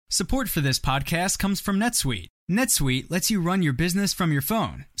Support for this podcast comes from NetSuite. NetSuite lets you run your business from your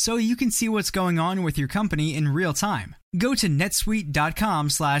phone, so you can see what's going on with your company in real time. Go to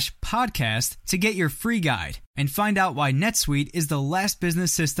netsuite.com/podcast to get your free guide and find out why NetSuite is the last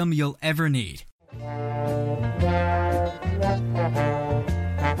business system you'll ever need.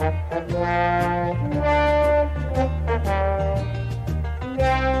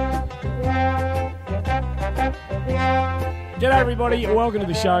 G'day everybody, welcome to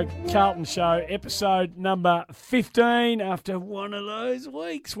the show, Carlton Show, episode number 15, after one of those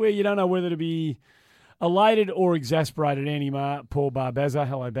weeks where you don't know whether to be elated or exasperated. Andy Marr, Paul Barbazza,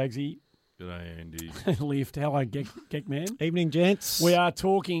 hello Bagsy. G'day Andy. Lift, hello Geek Man. Evening gents. We are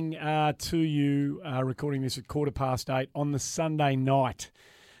talking to you, recording this at 8:15 on the Sunday night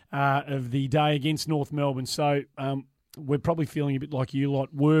of the day against North Melbourne. So we're probably feeling a bit like you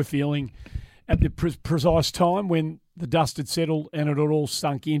lot were feeling at the precise time when the dust had settled and it had all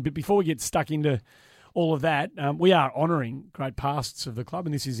sunk in. But before we get stuck into all of that, we are honouring great pasts of the club,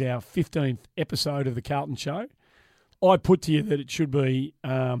 and this is our 15th episode of the Carlton Show. I put to you that it should be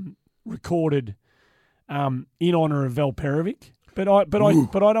recorded in honour of Val Perovic, but I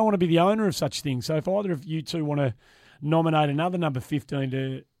don't want to be the owner of such things. So if either of you two want to nominate another number 15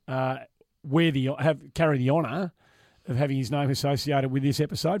 to carry the honour of having his name associated with this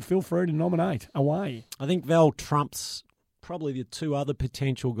episode, feel free to nominate away. I think Val trumps probably the two other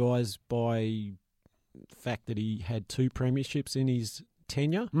potential guys by the fact that he had 2 premierships in his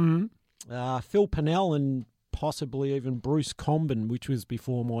tenure. Mm-hmm. Phil Pennell and possibly even Bruce Comben, which was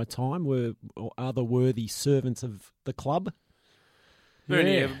before my time, were other worthy servants of the club.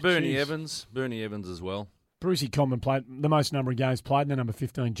 Bernie Evans as well. Brucey Comben played the most number of games played in the number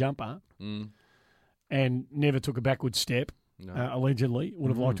 15 jumper. And never took a backward step, allegedly.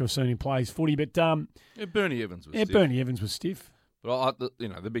 Would have liked to have seen him play his footy. But Bernie Evans was stiff. Bernie Evans was stiff. But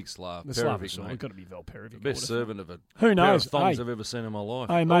the big Slav. The Slav is got to be Val Perovic. The best servant of a Who knows? Pair of thongs I've ever seen in my life.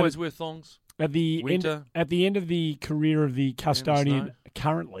 Hey, mate, always wear thongs. At the end of the career of the custodian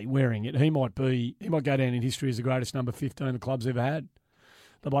currently wearing it, he might go down in history as the greatest number 15 the club's ever had.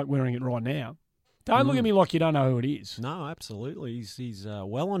 The bloke wearing it right now. Don't look at me like you don't know who it is. No, absolutely. He's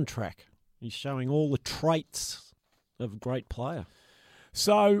well on track. He's showing all the traits of a great player.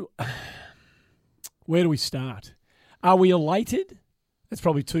 So, where do we start? Are we elated? That's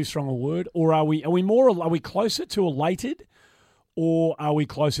probably too strong a word. Or are we closer to elated, or are we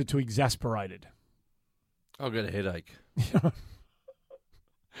closer to exasperated? I've got a headache.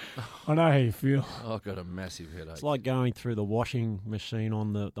 I know how you feel. I've got a massive headache. It's like going through the washing machine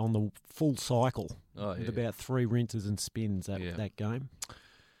on the full cycle. With about 3 rinses and spins that game.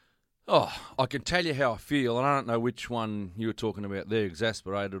 Oh, I can tell you how I feel, and I don't know which one you were talking about there,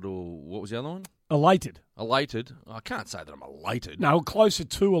 exasperated or what was the other one? Elated. Elated? I can't say that I'm elated. No, closer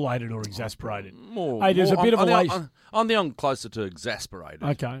to elated or exasperated. There's a bit of elation. I'm closer to exasperated.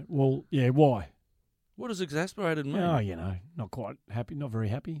 Okay, well, yeah, why? What does exasperated mean? Oh, not quite happy, not very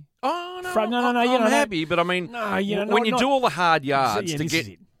happy. Oh, no, I'm happy, but I mean, when you do all the hard yards to get...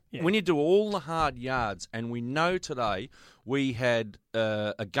 Yeah. When you do all the hard yards, and we know today we had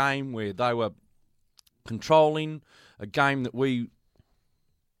a game where they were controlling, a game that we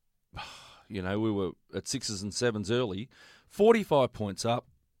were at 6s and 7s early, 45 points up.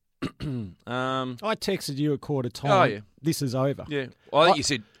 I texted you at quarter time. Oh, yeah. This is over. Yeah. I think you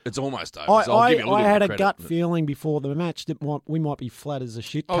said it's almost over. So I'll give you a little I had bit of a gut credit. feeling before the match that we might be flat as a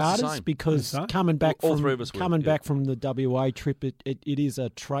shit, Carters, because coming back all from three of us back from the WA trip, it is a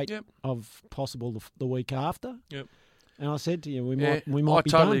trait of possible the week after. Yep. And I said to you, we might be I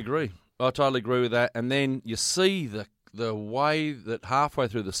totally done. agree. I totally agree with that. And then you see the way that halfway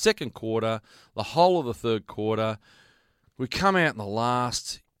through the second quarter, the whole of the third quarter, we come out in the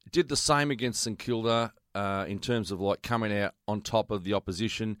last. Did the same against St Kilda in terms of like coming out on top of the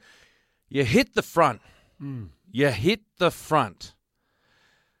opposition. You hit the front. You hit the front.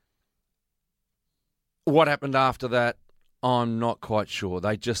 What happened after that, I'm not quite sure.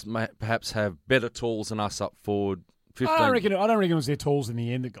 They just perhaps have better tools than us up forward. 15. I don't reckon it was their tools in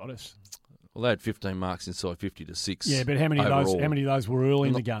the end that got us. Well, they had 15 marks inside 50-6. Yeah, but how many of those were early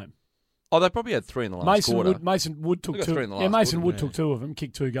in the game? Oh, they probably had 3 in the last quarter. Mason Wood took 2. Mason Wood took 2 of them,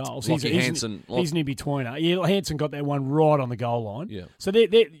 kicked 2 goals. He's an in-betweener. Yeah, Hansen got that one right on the goal line. Yeah. So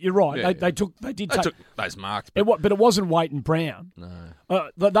you're right. They took those marks. But it wasn't Waite and Brown. No.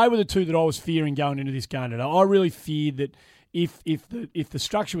 They were the two that I was fearing going into this game today. I really feared that if the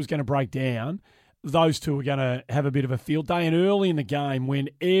structure was going to break down, those two were going to have a bit of a field day. And early in the game, when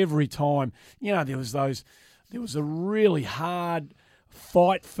every time, there was a really hard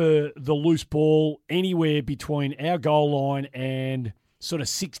fight for the loose ball anywhere between our goal line and sort of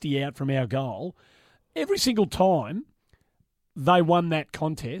 60 out from our goal, every single time they won that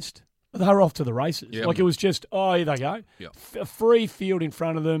contest, they were off to the races. Yep. Like it was just, oh, here they go. Yep. A free field in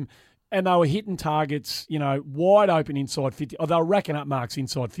front of them, and they were hitting targets, wide open inside 50. Oh, they were racking up marks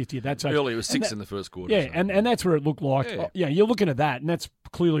inside 50 at that time. Early, it was 6 in the first quarter. Yeah, so. and that's where it looked like, Yeah. you're looking at that, and that's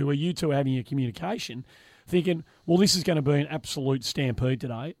clearly where you two are having your communication, thinking, well, this is going to be an absolute stampede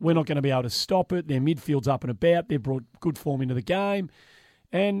today. We're not going to be able to stop it. Their midfield's up and about. They've brought good form into the game,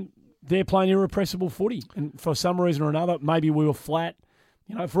 and they're playing irrepressible footy. And for some reason or another, maybe we were flat.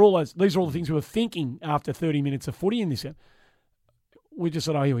 For all those, these are all the things we were thinking after 30 minutes of footy in this game. We just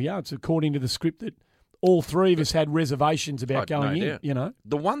thought, here we are. It's according to the script that all three of us had reservations about going in, doubt.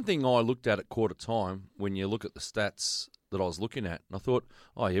 The one thing I looked at quarter time, when you look at the stats that I was looking at, and I thought,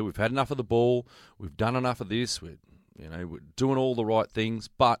 oh, yeah, we've had enough of the ball. We've done enough of this. We're doing all the right things,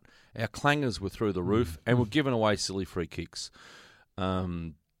 but our clangers were through the roof, and we're giving away silly free kicks.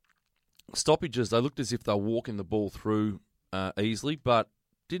 Stoppages, they looked as if they were walking the ball through easily, but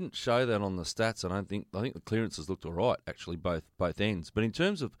didn't show that on the stats. I think the clearances looked all right, actually, both ends. But in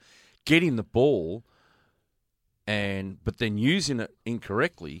terms of getting the ball but then using it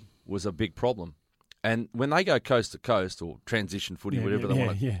incorrectly was a big problem. And when they go coast to coast or transition footy, whatever they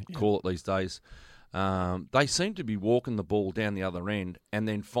want to call it these days, they seem to be walking the ball down the other end and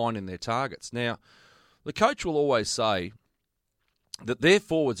then finding their targets. Now, the coach will always say that their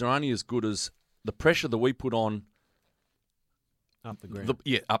forwards are only as good as the pressure that we put on up the ground.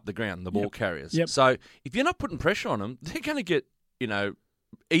 Up the ground, the ball carriers. Yep. So if you're not putting pressure on them, they're going to get,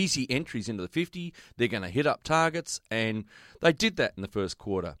 easy entries into the 50. They're going to hit up targets, and they did that in the first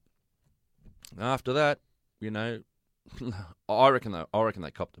quarter. After that, I reckon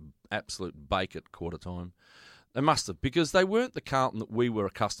they copped an absolute bake at quarter time. They must have, because they weren't the Carlton that we were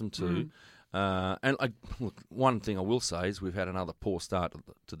accustomed to. Look, one thing I will say is we've had another poor start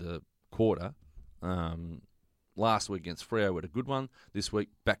to the quarter. Last week against Freo, we had a good one. This week,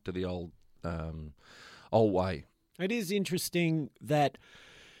 back to the old way. It is interesting that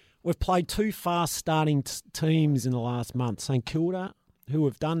we've played two fast-starting teams in the last month. St Kilda, who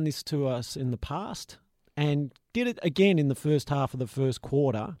have done this to us in the past, and did it again in the first half of the first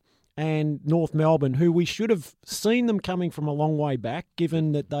quarter, and North Melbourne, who we should have seen them coming from a long way back,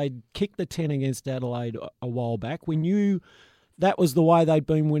 given that they'd kicked the 10 against Adelaide a while back. We knew that was the way they'd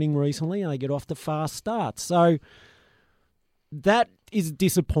been winning recently, and they get off to fast starts. So that is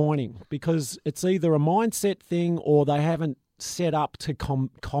disappointing, because it's either a mindset thing or they haven't set up to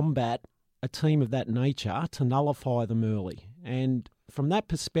combat a team of that nature to nullify them early. And from that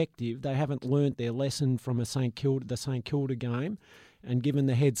perspective, they haven't learnt their lesson from the St Kilda game, and given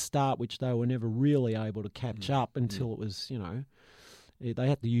the head start, which they were never really able to catch up until it was, they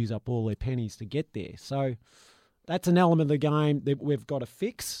had to use up all their pennies to get there. So that's an element of the game that we've got to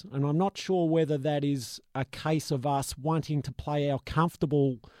fix, and I'm not sure whether that is a case of us wanting to play our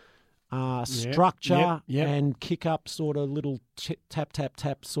comfortable structure and kick up sort of little tap, tap,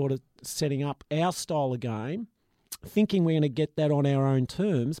 tap, sort of setting up our style of game, thinking we're going to get that on our own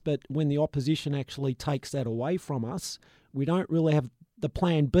terms, but when the opposition actually takes that away from us, we don't really have the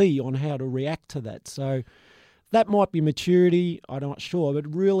plan B on how to react to that. So that might be maturity, I'm not sure,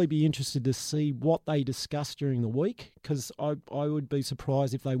 but really be interested to see what they discuss during the week, because I would be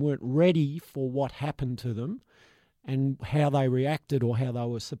surprised if they weren't ready for what happened to them and how they reacted or how they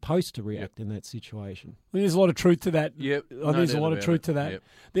were supposed to react in that situation. There's a lot of truth to that. Yep. There's a lot of truth to that.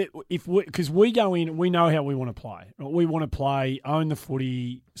 Because we go in, we know how we want to play. We want to play, own the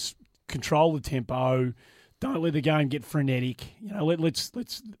footy, control the tempo, don't let the game get frenetic. Let's.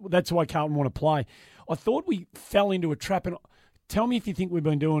 That's the way Carlton want to play. I thought we fell into a trap, and tell me if you think we've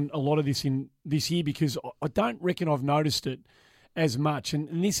been doing a lot of this in this year, because I don't reckon I've noticed it as much.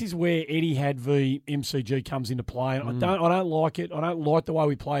 And this is where Etihad v MCG comes into play. And I don't like it. I don't like the way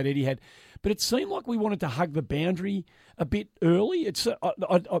we played Etihad. But it seemed like we wanted to hug the boundary a bit early.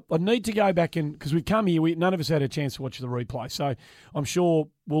 I need to go back and, because we've come here, none of us had a chance to watch the replay. So I'm sure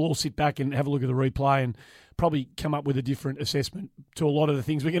we'll all sit back and have a look at the replay and probably come up with a different assessment to a lot of the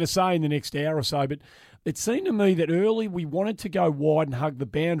things we're going to say in the next hour or so. But it seemed to me that early we wanted to go wide and hug the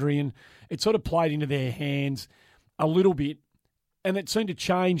boundary, and it sort of played into their hands a little bit. And it seemed to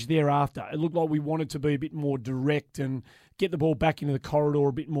change thereafter. It looked like we wanted to be a bit more direct and get the ball back into the corridor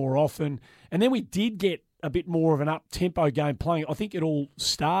a bit more often. And then we did get a bit more of an up-tempo game playing. I think it all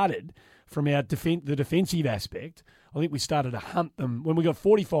started from our the defensive aspect. I think we started to hunt them. When we got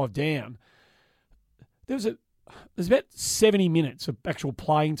 45 down, there's about 70 minutes of actual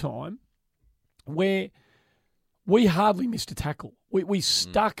playing time where we hardly missed a tackle. We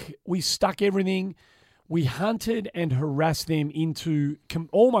stuck everything. we hunted and harassed them into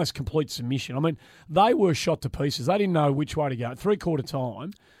almost complete submission. I mean, they were shot to pieces. They didn't know which way to go. At three-quarter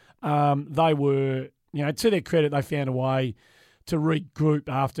time, they were, to their credit, they found a way to regroup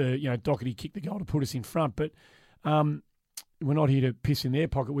after, Doherty kicked the goal to put us in front. But we're not here to piss in their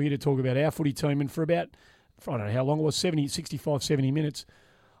pocket. We're here to talk about our footy team. And for about, I don't know how long it was, 65, 70 minutes,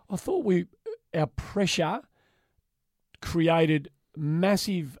 I thought our pressure created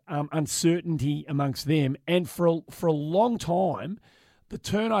massive uncertainty amongst them. And for a long time, the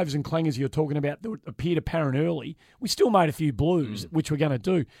turnovers and clangers you're talking about that appeared apparent early, we still made a few blues, which we're going to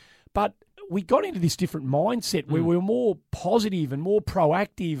do. But we got into this different mindset where we were more positive and more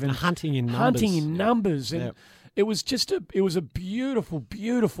proactive and hunting in numbers. And it was just a beautiful,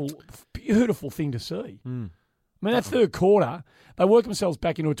 beautiful, beautiful thing to see. I mean, that third quarter, they worked themselves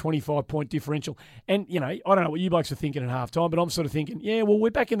back into a 25-point differential. And, I don't know what you blokes are thinking at halftime, but I'm sort of thinking, yeah, well,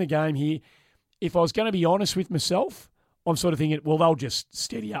 we're back in the game here. If I was going to be honest with myself, I'm sort of thinking, well, they'll just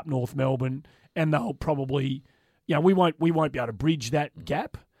steady up North Melbourne and they'll probably, we won't be able to bridge that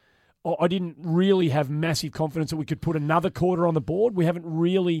gap. I didn't really have massive confidence that we could put another quarter on the board. We haven't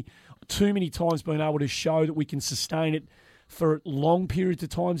really too many times been able to show that we can sustain it for long periods of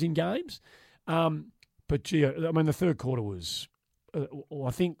times in games. But, gee, I mean, the third quarter was,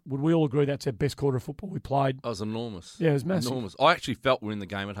 I think, would we all agree that's our best quarter of football we played? That was enormous. Yeah, it was massive. Enormous. I actually felt we're in the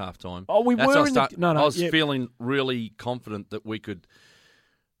game at halftime. Oh, we were in the... No, I was feeling really confident that we could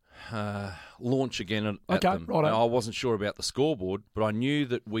launch again at them. Right. I wasn't sure about the scoreboard, but I knew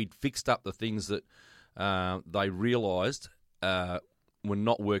that we'd fixed up the things that they realised were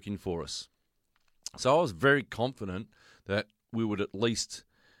not working for us. So I was very confident that we would at least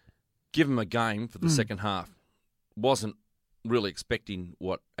give them a game for the second half. Wasn't really expecting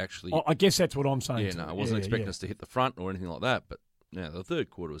what actually... I guess that's what I'm saying. Yeah, no, I wasn't expecting us to hit the front or anything like that, but the third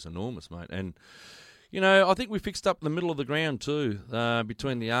quarter was enormous, mate. And, I think we fixed up the middle of the ground too,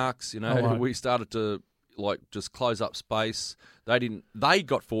 between the arcs. Right. We started to, just close up space. They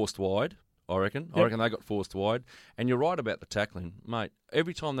got forced wide, I reckon. Yep. I reckon they got forced wide. And you're right about the tackling, mate.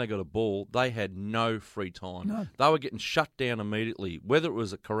 Every time they got a ball, they had no free time. No. They were getting shut down immediately, whether it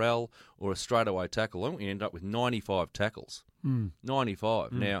was a corral or a straightaway tackle. I think we ended up with 95 tackles.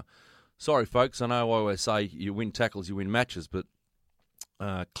 95. Now, sorry, folks, I know I always say you win tackles, you win matches, but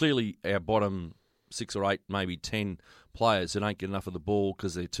clearly our bottom 6 or 8, maybe 10 players who don't get enough of the ball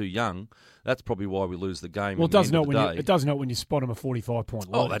because they're too young, that's probably why we lose the game. Well, it doesn't help when you spot them a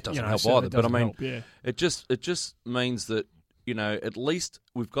 45-point lead. Oh, that doesn't help either. But I mean, yeah. it just means that, at least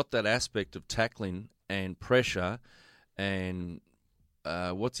we've got that aspect of tackling and pressure and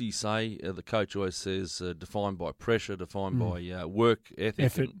what's he say? The coach always says defined by pressure, defined by work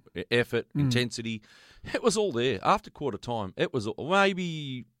ethic, effort, intensity. It was all there. After quarter time, it was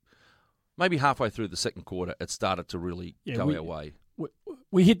maybe halfway through the second quarter, it started to really go our way.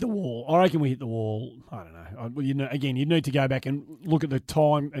 We hit the wall. I reckon we hit the wall. I don't know. Again, you need to go back and look at the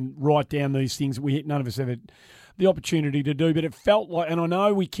time and write down these things. None of us ever the opportunity to do, but it felt like, and I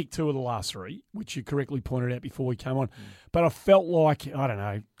know we kicked 2 of the last 3, which you correctly pointed out before we came on, but I felt like,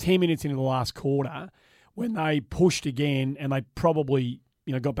 10 minutes into the last quarter, when they pushed again and they probably,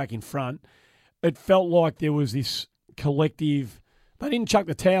 got back in front, it felt like there was this collective. They didn't chuck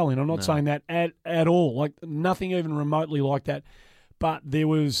the towel in. I'm not saying that at all. Like nothing even remotely like that. But there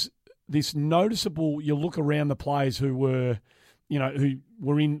was this noticeable. You look around the players who were, who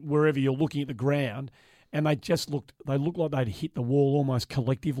were in wherever you're looking at the ground, and they looked like they'd hit the wall almost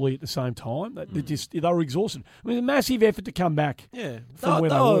collectively at the same time. They were exhausted. I mean, a massive effort to come back. Yeah, from where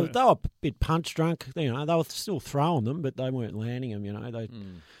they were. They were a bit punch drunk. They were still throwing them, but they weren't landing them.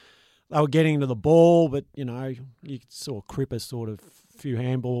 They were getting to the ball, but, you saw Cripper sort of few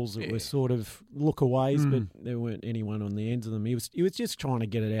handballs that were sort of lookaways, but there weren't anyone on the ends of them. He was just trying to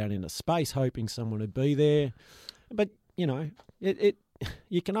get it out into space, hoping someone would be there. But,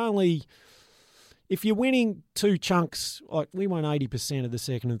 you can only... If you're winning 2 chunks, like we won 80% of the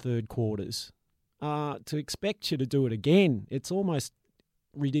second and third quarters, to expect you to do it again, it's almost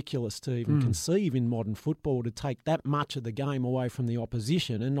ridiculous to even conceive in modern football to take that much of the game away from the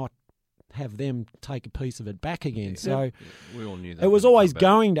opposition and not have them take a piece of it back again. So we all knew that it was always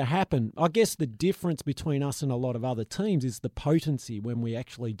going to happen. I guess the difference between us and a lot of other teams is the potency when we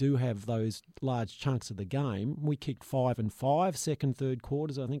actually do have those large chunks of the game. We kicked 5 and 5, second, third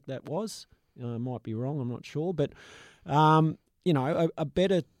quarters, I think that was. Might be wrong, I'm not sure. But, a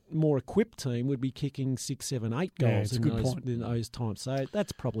better, more equipped team would be kicking 6, 7, 8 goals in those times. So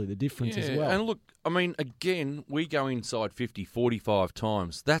that's probably the difference as well. And look, I mean, again, we go inside 50, 45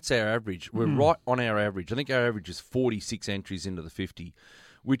 times. That's our average. We're right on our average. I think our average is 46 entries into the 50,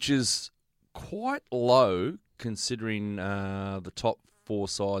 which is quite low considering the top four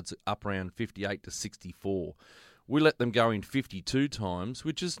sides up around 58 to 64. We let them go in 52 times,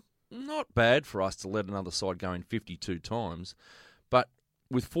 which is not bad for us to let another side go in 52 times. But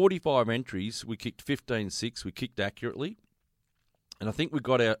with 45 entries, we kicked 15-6. We kicked accurately. And I think we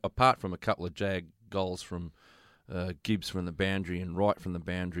got out, apart from a couple of jag goals from Gibbs from the boundary and Wright from the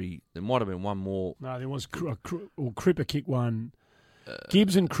boundary, there might have been one more. No, there was Cripper kicked one.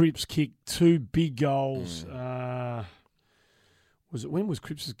 Gibbs and Cripps kicked two big goals. When was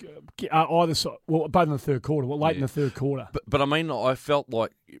Cripps? Either side, well, both in the third quarter. Well, late in the third quarter. But I mean, I felt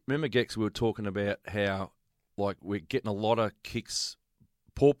like, remember, Gex, we were talking about how like we're getting a lot of kicks,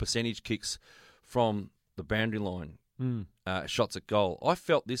 poor percentage kicks from the boundary line, shots at goal. I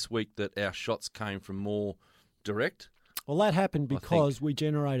felt this week that our shots came from more direct. Well, that happened because we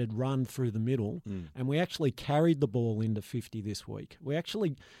generated run through the middle and we actually carried the ball into 50 this week. We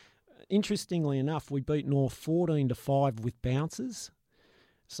actually, interestingly enough, we beat North 14-5 with bounces.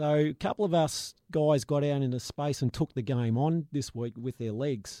 So a couple of us guys got out into space and took the game on this week with their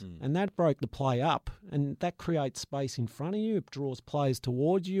legs, and that broke the play up, and that creates space in front of you. It draws players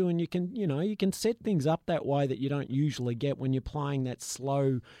towards you, and you can set things up that way that you don't usually get when you're playing that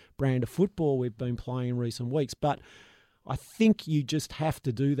slow brand of football we've been playing in recent weeks. But I think you just have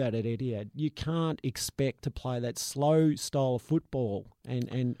to do that at Etihad. You can't expect to play that slow style of football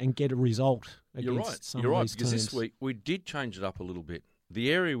and get a result against some of these teams. You're right, because this week we did change it up a little bit. The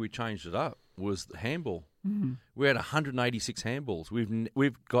area we changed it up was the handball. We had 186 handballs.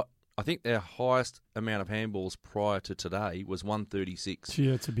 We've got, I think our highest amount of handballs prior to today was 136.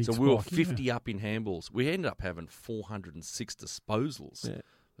 Yeah, it's a big so spike, we were 50 up in handballs. We ended up having 406 disposals,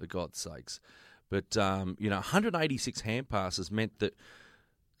 for God's sakes. But, 186 hand passes meant that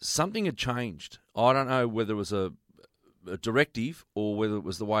something had changed. I don't know whether it was a directive or whether it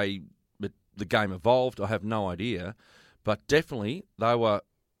was the way the game evolved. I have no idea. But definitely they were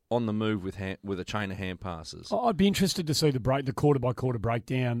on the move with a chain of hand passes. I'd be interested to see the quarter-by-quarter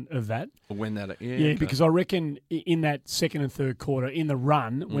breakdown of that. Because I reckon in that second and third quarter, in the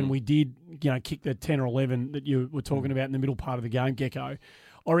run, when we did kick the 10 or 11 that you were talking about in the middle part of the game, Gecko,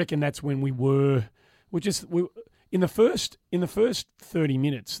 I reckon that's when we in the first 30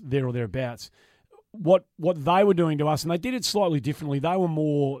 minutes, there or thereabouts, what they were doing to us, and they did it slightly differently. They were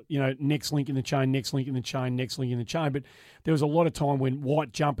more, next link in the chain, next link in the chain, next link in the chain. But there was a lot of time when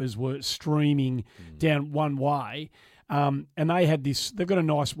white jumpers were streaming down one way, and they had this. They've got a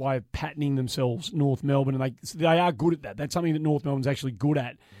nice way of patterning themselves, North Melbourne, and they are good at that. That's something that North Melbourne's actually good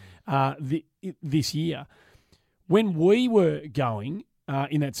at this year. When we were going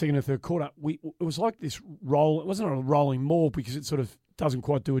in that second and third quarter, it was like this roll. It wasn't a rolling maul because it sort of doesn't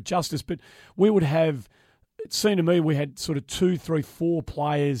quite do it justice, but we would have, it seemed to me, we had sort of 2, 3, 4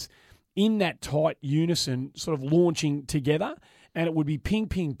 players in that tight unison sort of launching together, and it would be ping,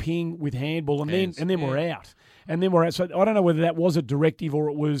 ping, ping with handball, and then we're out. And then we're out. So I don't know whether that was a directive or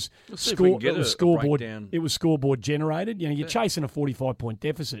it was scoreboard. It was scoreboard generated. You're chasing a 45-point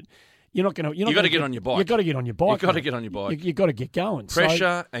deficit. You're not going to. You got to get on your bike. You got to get on your bike. You got to get on your bike. You got to get going.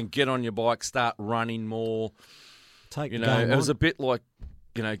 Pressure and get on your bike. Start running more. Take the game on. It was a bit like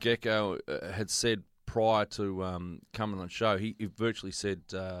Gecko had said prior to coming on the show. He virtually said,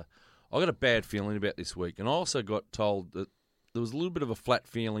 "I got a bad feeling about this week," and I also got told that there was a little bit of a flat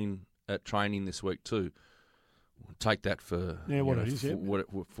feeling at training this week too. Take that for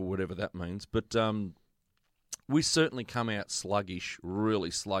for whatever that means, but. We certainly come out sluggish,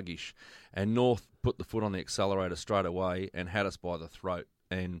 really sluggish, and North put the foot on the accelerator straight away and had us by the throat.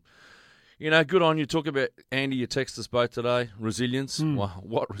 And, good on you. Talk about, Andy, you texted us both today, resilience. Wow,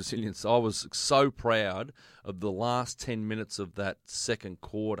 what resilience. I was so proud of the last 10 minutes of that second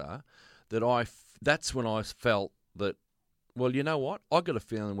quarter that that's when I felt that, well, you know what? I got a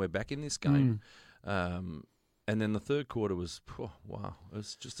feeling we're back in this game. And then the third quarter was, wow, it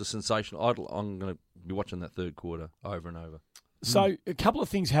was just a sensational. I'm going to be watching that third quarter over and over. So a couple of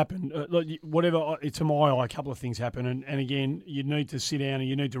things happen. Whatever, to my eye, a couple of things happen. And again, you need to sit down and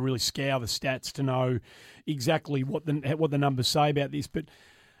you need to really scour the stats to know exactly what the numbers say about this. But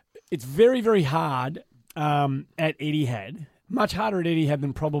it's very, very hard at Etihad, much harder at Etihad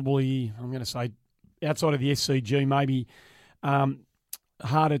than probably, I'm going to say, outside of the SCG, maybe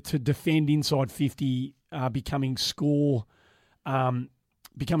harder to defend inside 50. Becoming scores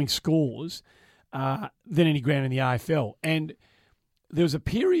than any ground in the AFL. And there was a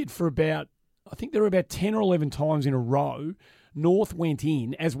period for about 10 or 11 times in a row, North went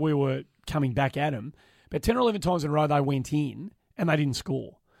in as we were coming back at them. About 10 or 11 times in a row they went in and they didn't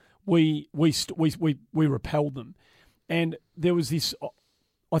score. We repelled them. And there was this,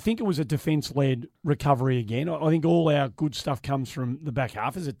 I think it was a defence-led recovery again. I think all our good stuff comes from the back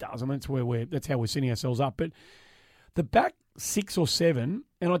half, as it does. I mean, that's how we're setting ourselves up. But the back 6 or 7,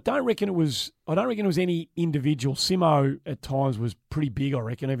 and I don't reckon it was any individual. Simo at times was pretty big, I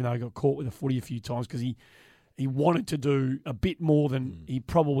reckon, even though he got caught with a footy a few times because he wanted to do a bit more than he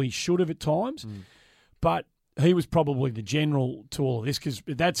probably should have at times. But he was probably the general to all of this because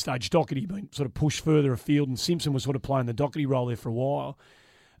at that stage, Doherty had been sort of pushed further afield and Simpson was sort of playing the Doherty role there for a while.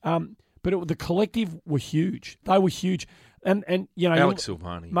 But the collective were huge. They were huge. And you know, Alex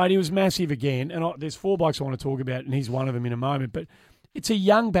Silvani. Mate, he was massive again. And there's 4 blokes I want to talk about, and he's one of them in a moment. But it's a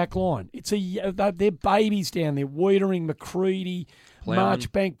young back line. They're babies down there. Wiedering, McCready,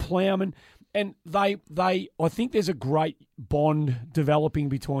 Marchbank, Plowman. And I think there's a great bond developing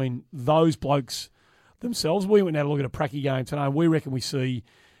between those blokes themselves. We went and had a look at a pracky game today. We reckon we see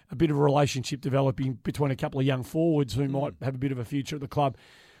a bit of a relationship developing between a couple of young forwards who might have a bit of a future at the club.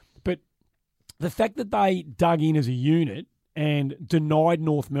 But the fact that they dug in as a unit and denied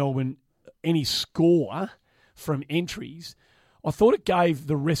North Melbourne any score from entries, I thought it gave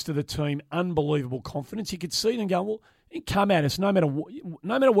the rest of the team unbelievable confidence. You could see them going, well, come at us, no matter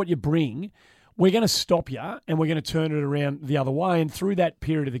what you bring, we're going to stop you and we're going to turn it around the other way. And through that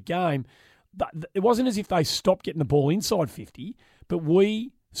period of the game, it wasn't as if they stopped getting the ball inside 50, but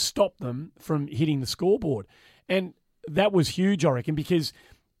we stopped them from hitting the scoreboard. And that was huge, I reckon, because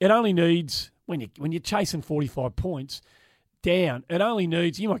it only needs, when you're chasing 45 points down, it only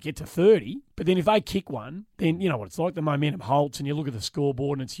needs, you might get to 30, but then if they kick one, then you know what it's like, the momentum halts and you look at the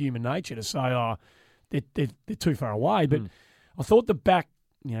scoreboard and it's human nature to say, they're too far away. But I thought the back,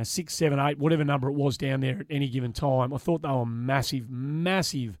 6, 7, 8, whatever number it was down there at any given time, I thought they were massive,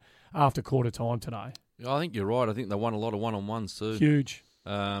 massive after quarter time today. I think you're right. I think they won a lot of one-on-ones too. Huge.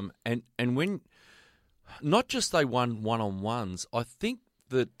 And when, not just they won one-on-ones, I think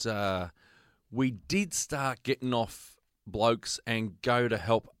that we did start getting off blokes and go to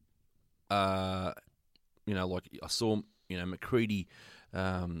help, like I saw, McCready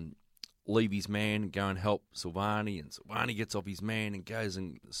leave his man and go and help Silvani, and Silvani gets off his man and goes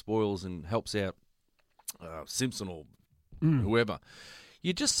and spoils and helps out Simpson or whoever.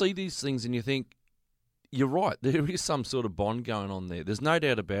 You just see these things and you think, you're right, there is some sort of bond going on there. There's no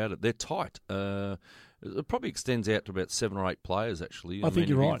doubt about it. They're tight. It probably extends out to about 7 or 8 players, actually. I think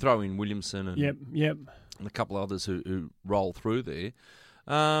you're right. You throw in Williamson and, and a couple of others who roll through there.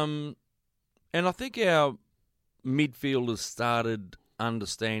 And I think our midfielders started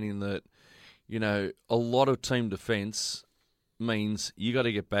understanding that, a lot of team defence means you got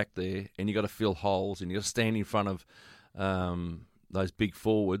to get back there and you got to fill holes and you got to stand in front of those big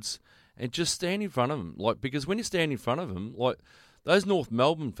forwards and just stand in front of them. Because when you stand in front of them, those North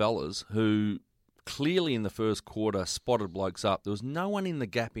Melbourne fellas who clearly in the first quarter spotted blokes up, there was no one in the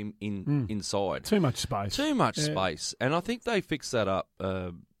gap inside. Too much space. Space. And I think they fixed that up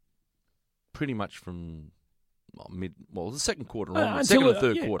pretty much from the second quarter on, second and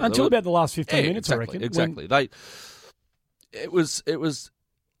third quarter. Until about the last 15 minutes, exactly, I reckon. Exactly.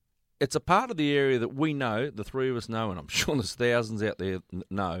 It's a part of the area that we know, the three of us know, and I'm sure there's thousands out there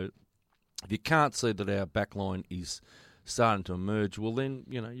that know. If you can't see that our backline is starting to emerge, well then,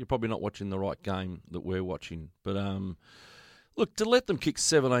 you're probably not watching the right game that we're watching. But look, to let them kick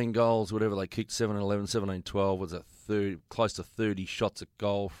 17 goals, whatever they kicked, 17-11, 17-12, was close to 30 shots at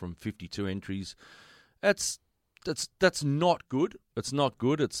goal from 52 entries. That's not good. It's not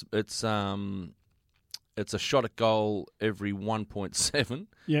good. It's a shot at goal every 1.7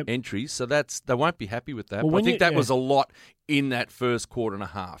 entries, so they won't be happy with that. Well, I think that was a lot in that first quarter and a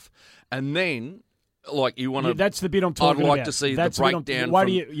half, and then you want to. That's the bit I'm talking about. I'd like to see the breakdown.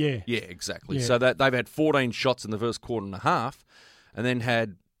 Exactly. Yeah. So that they've had 14 shots in the first quarter and a half, and then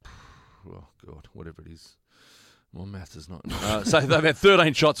had, whatever it is. My math is not. So they've had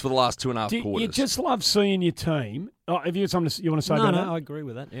 13 shots for the last 2.5 quarters. You just love seeing your team. Have you got something you want to say about that? No, I agree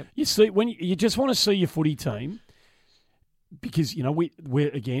with that. Yep. You see, when you just want to see your footy team, because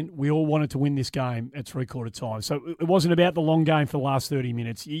we all wanted to win this game at 3/4 time. So it wasn't about the long game for the last 30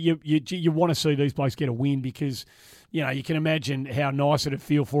 minutes. You want to see these blokes get a win because you can imagine how nice it'd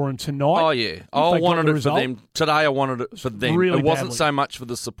feel for them tonight. Oh yeah, I wanted it for them today. I wanted it for them. Really it wasn't badly. So much for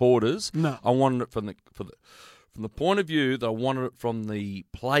the supporters. No, I wanted it from the point of view that I wanted it from the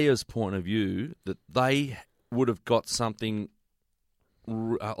players' point of view that they would have got something. They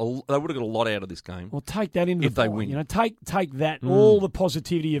would have got a lot out of this game. Well, take that into if the they bye. win. Take that, all the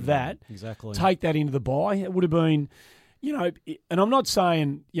positivity of that. Exactly. Take that into the bye. It would have been, and I'm not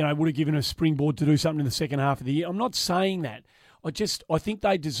saying, it would have given a springboard to do something in the second half of the year. I'm not saying that. I think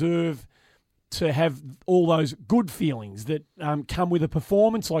they deserve to have all those good feelings that come with a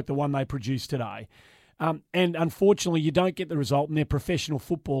performance like the one they produced today. And unfortunately, you don't get the result, and they're professional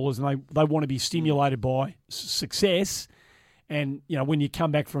footballers, and they want to be stimulated by success. And, when you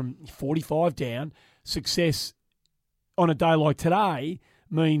come back from 45 down, success on a day like today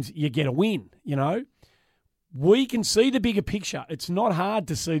means you get a win, We can see the bigger picture. It's not hard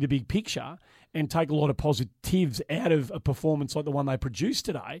to see the big picture and take a lot of positives out of a performance like the one they produced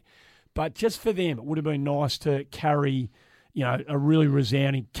today. But just for them, it would have been nice to carry, a really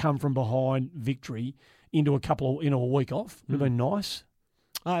resounding come-from-behind victory into a week off. It would have been nice.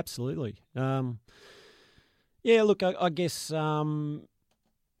 Oh, absolutely. Yeah, look, I guess, what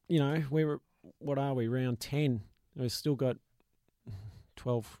are we, round 10? We've still got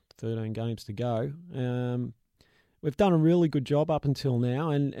 12, 13 games to go. We've done a really good job up until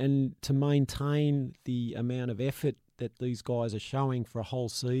now, and to maintain the amount of effort that these guys are showing for a whole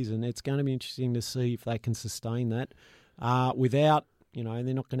season, it's going to be interesting to see if they can sustain that without,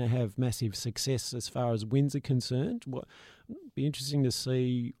 they're not going to have massive success as far as wins are concerned. It'll be interesting to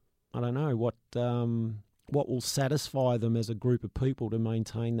see, I don't know, what will satisfy them as a group of people to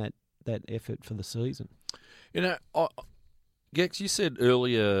maintain that effort for the season. Gex, you said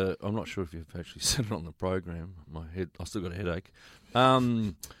earlier, I'm not sure if you've actually said it on the program. I still got a headache.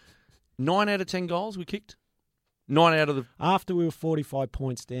 9 out of 10 goals we kicked? 9 out of the... After we were 45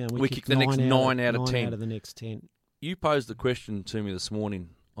 points down, we kicked the next 9 out of 10. 9 out of the next 10. You posed the question to me this morning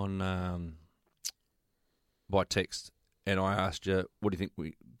on by text, and I asked you, what do you think,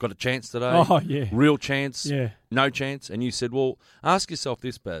 we got a chance today? Oh, yeah. Real chance? Yeah. No chance? And you said, well, ask yourself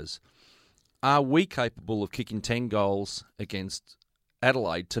this, Baz. Are we capable of kicking 10 goals against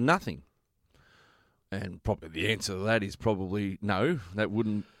Adelaide to nothing? And probably the answer to that is probably no. That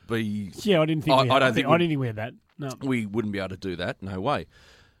wouldn't be... Yeah, I didn't think I didn't think we had that. No. We wouldn't be able to do that. No way.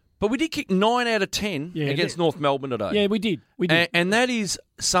 But we did kick 9 out of 10 against North Melbourne today. Yeah, we did. And that is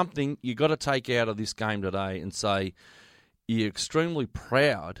something you got to take out of this game today and say you're extremely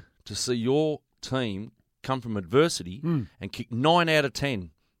proud to see your team come from adversity and kick 9 out of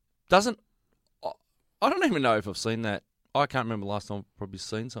 10. I don't even know if I've seen that. I can't remember the last time I've probably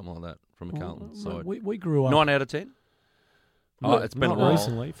seen something like that from a Carlton side. We grew up... 9 out of 10? It's been a while.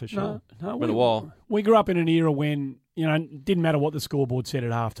 Recently, for sure. No, been a while. We grew up in an era when, it didn't matter what the scoreboard said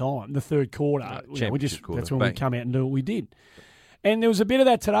at half time. The third quarter, quarter. That's when we come out and do what we did. And there was a bit of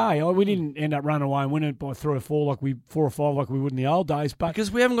that today. We didn't end up running away and winning it by 3 or 4 4 or 5 like we would in the old days. But because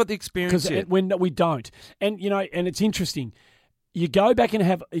we haven't got the experience yet. We don't. And, and it's interesting. You go back and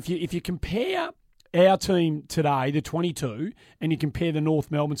have... If you compare... our team today, the 22, and you compare the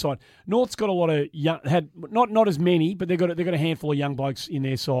North Melbourne side. North's got a lot of young, not as many, but they've got a handful of young blokes in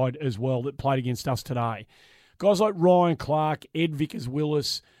their side as well that played against us today. Guys like Ryan Clark, Ed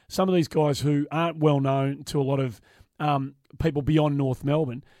Vickers-Willis, some of these guys who aren't well known to a lot of people beyond North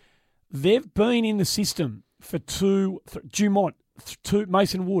Melbourne. They've been in the system for Dumont,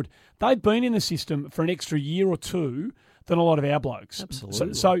 Mason Wood. They've been in the system for an extra year or two than a lot of our blokes.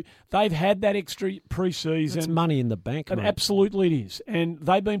 Absolutely. So they've had that extra pre-season. It's money in the bank, mate. Absolutely it is. And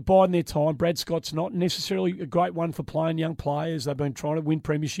they've been biding their time. Brad Scott's not necessarily a great one for playing young players. They've been trying to win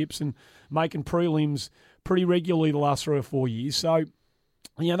premierships and making prelims pretty regularly the last 3 or 4 years. So,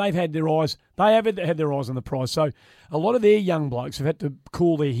 they've had their eyes. They have had their eyes on the prize. So a lot of their young blokes have had to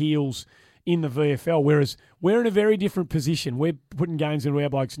cool their heels in the VFL, whereas we're in a very different position. We're putting games into our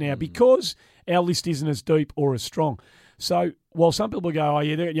blokes now because our list isn't as deep or as strong. So while some people go,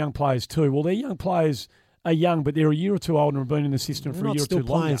 they've got young players too. Well, their young players are young, but they're a year or two older and have been in the system for a year or two longer.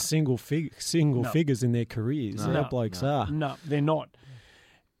 They're not still playing single figures in their careers. No, blokes are. No, they're not.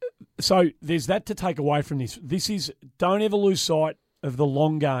 So there's that to take away from this. Don't ever lose sight of the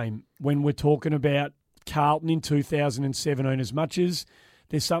long game when we're talking about Carlton in 2017. As much as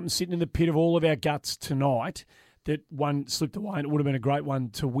there's something sitting in the pit of all of our guts tonight that one slipped away and it would have been a great one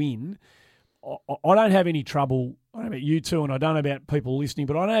to win, I don't have any trouble. I don't know about you two, and I don't know about people listening,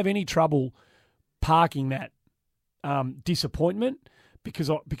 but I don't have any trouble parking that disappointment because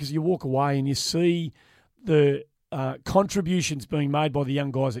you walk away and you see the contributions being made by the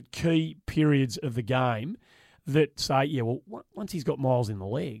young guys at key periods of the game that say, once he's got miles in the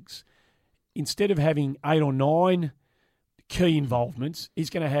legs, instead of having 8 or 9 key involvements, he's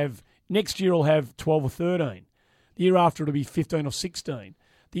going to have, next year he'll have 12 or 13. The year after it'll be 15 or 16.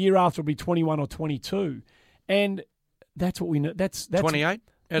 The year after it'll be 21 or 22. And that's what we know. That's 28?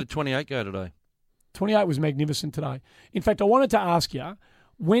 How did 28 go today? 28 was magnificent today. In fact, I wanted to ask you,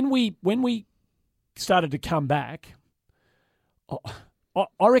 when we started to come back,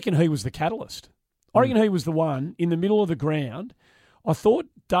 I reckon he was the catalyst. I reckon he was the one in the middle of the ground. I thought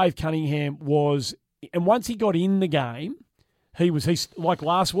Dave Cunningham was, and once he got in the game, he's like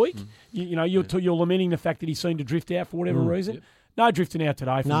last week. You're lamenting the fact that he seemed to drift out for whatever reason. Yep. No drifting out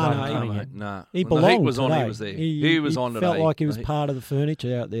today from Dave Cunningham. No. He belonged. The heat was today. on. He was there. He was on today. Felt like he was part of the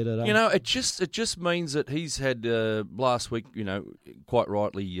furniture out there today. It just means that he's had last week. Quite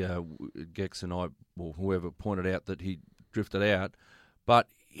rightly, Gex and I, or whoever pointed out that he drifted out, but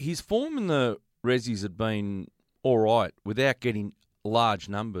his form in the Rezzies had been all right without getting large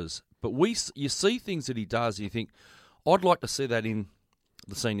numbers. But you see things that he does, and you think, I'd like to see that in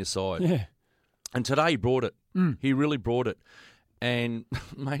the senior side. Yeah. And today he brought it. He really brought it. And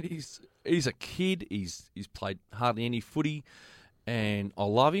mate, he's a kid. He's played hardly any footy, and I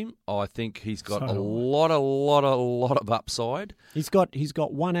love him. I think he's got a lot of upside. He's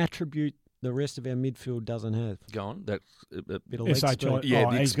got one attribute the rest of our midfield doesn't have. Go on, that bit of leg speed. Yeah,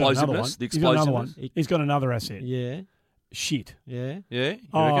 the explosiveness. The explosiveness. He's got another asset. Yeah. Shit. Yeah. Yeah.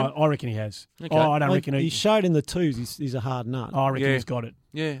 I reckon he has. Okay. I don't reckon he showed in the twos. He's a hard nut. I reckon he's got it.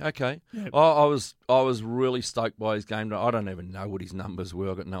 Yeah. Okay. Yeah. I was really stoked by his game. I don't even know what his numbers were.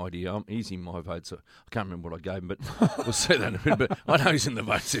 I got no idea. He's in my votes. So I can't remember what I gave him, but we'll see that in a bit. But I know he's in the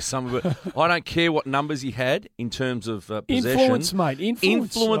votes this summer. But I don't care what numbers he had in terms of possession. Influence, mate.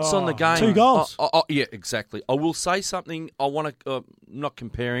 Influence on the game. 2 goals. Yeah, exactly. I will say something. I want to not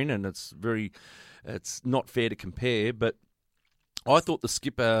comparing, and it's not fair to compare, but I thought the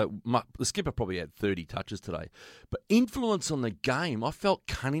skipper probably had 30 touches today. But influence on the game, I felt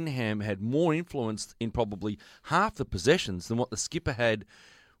Cunningham had more influence in probably half the possessions than what the skipper had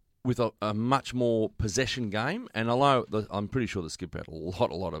with a much more possession game. And I'm pretty sure the skipper had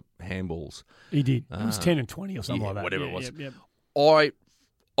a lot of handballs. He did. It was 10 and 20 or something like that. Whatever it was. Yeah.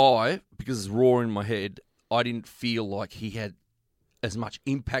 I, because it's raw in my head, I didn't feel like he had as much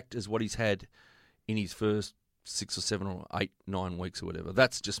impact as what he's had in his first 6 or 7 or 8, 9 weeks or whatever.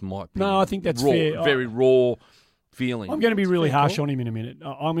 That's just my opinion. No, I think that's raw, fair. Very raw feeling. I'm going to be really harsh on him in a minute.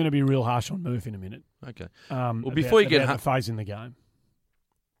 I'm going to be real harsh on Murph in a minute. Okay. Before you get the phase in the game.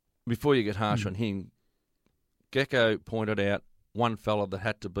 Before you get harsh on him, Gecko pointed out one fella that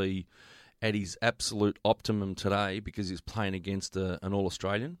had to be at his absolute optimum today because he was playing against an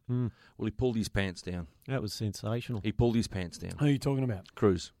All-Australian. Well, he pulled his pants down. That was sensational. He pulled his pants down. Who are you talking about?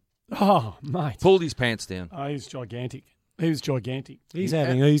 Cruz. Oh, mate. Pulled his pants down. Oh, he was gigantic. He's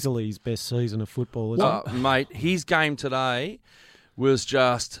having easily his best season of football, isn't he? Mate, his game today was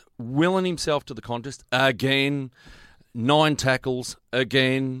just willing himself to the contest again. 9 tackles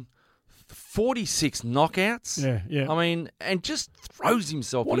again. 46 knockouts. Yeah. I mean, and just throws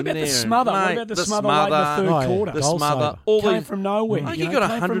himself in there. What about the smother? What about the smother late in the third quarter? The smother. Came from nowhere. He got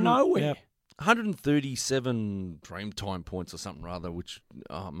 100 from nowhere. Yep. 137 Dreamtime points or something rather, which,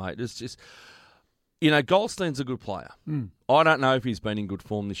 mate, it's just, Goldstein's a good player. I don't know if he's been in good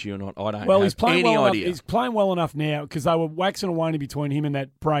form this year or not. I don't have he's playing any well idea. He's playing well enough now because they were waxing and waning between him and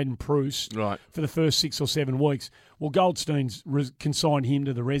that Braden Pruce for the first 6 or 7 weeks. Well, Goldstein's consigned him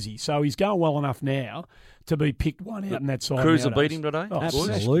to the Resi, so he's going well enough now to be picked one out in that side. Cruz will beat him today? Oh,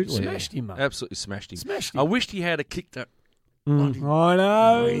 absolutely. Smashed him, mate. Absolutely smashed him. Smashed him. I wished he had a kick that. I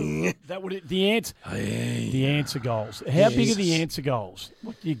know. That would the answer goals. How big are the answer goals?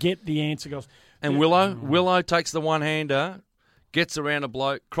 You get the answer goals. And Willow takes the one-hander, gets around a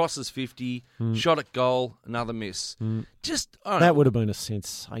bloke, crosses 50, shot at goal, another miss. That would have been a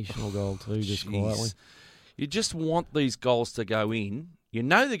sensational goal too, just quietly. You just want these goals to go in. You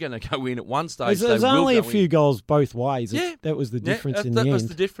know they're going to go in at one stage. There's only a few goals both ways. Yeah. That was the difference in the end. That was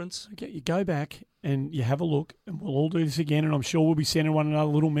the difference. Okay, you go back and you have a look, and we'll all do this again, and I'm sure we'll be sending one another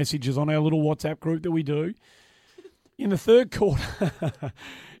little messages on our little WhatsApp group that we do. In the third quarter,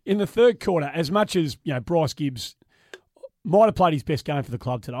 as much as Bryce Gibbs might have played his best game for the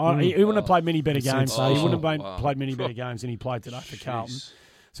club today. He wouldn't have played many better games. He wouldn't have played many better games than he played today for Carlton.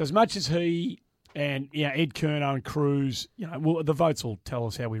 So as much as he and Ed Kerno and Cruz, the votes will tell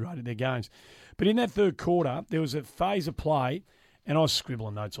us how we rated their games. But in that third quarter, there was a phase of play, and I was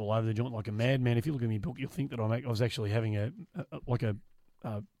scribbling notes all over the joint like a madman. If you look at my book, you'll think that I was actually having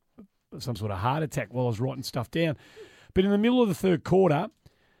some sort of heart attack while I was writing stuff down. But in the middle of the third quarter,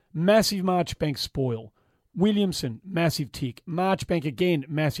 massive Marchbank spoil. Williamson, massive tick. Marchbank again,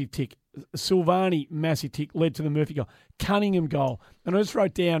 massive tick. Silvani, massive tick, led to the Murphy goal. Cunningham goal. And I just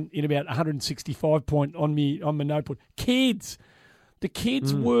wrote down in about 165 point on my notebook. Kids. The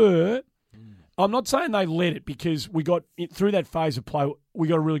kids were I'm not saying they let it because we got through that phase of play. We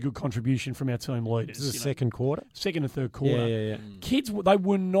got a really good contribution from our team leaders. This is the second quarter, second and third quarter. Yeah. Kids, they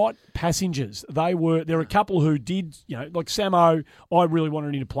were not passengers. There were a couple who did, like Samo. I really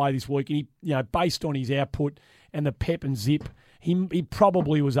wanted him to play this week, and he, based on his output and the pep and zip, he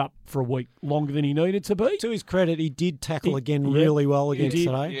probably was up for a week longer than he needed to be. To his credit, he did tackle really well against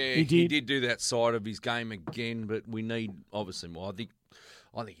today. Yeah, he did do that side of his game again, but we need obviously more. I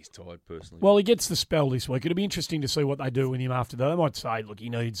think he's tired personally. Well, he gets the spell this week. It'll be interesting to see what they do with him after that. They might say, look, he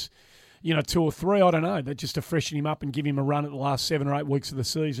needs, 2 or 3. I don't know. That just to freshen him up and give him a run at the last 7 or 8 weeks of the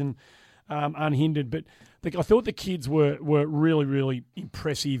season unhindered. But I thought the kids were really, really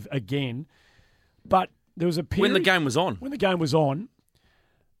impressive again. But there was a period when the game was on.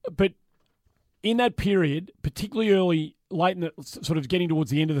 But in that period, particularly late in the sort of getting towards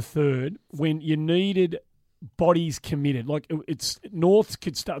the end of the third, when you needed bodies committed, like it's North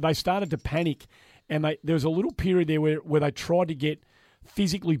they started to panic, and there was a little period there where they tried to get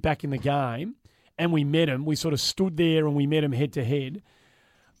physically back in the game, and we met them. We sort of stood there and we met them head to head.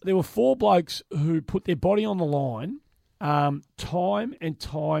 There were 4 blokes who put their body on the line, time and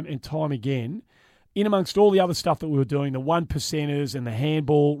time again, in amongst all the other stuff that we were doing, the 1%ers and the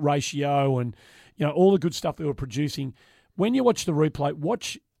handball ratio and all the good stuff that we were producing. When you watch the replay,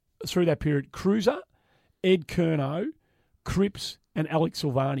 watch through that period, Cruiser, Ed Curnow, Cripps and Alex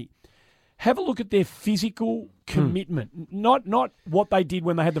Silvani. Have a look at their physical commitment, not what they did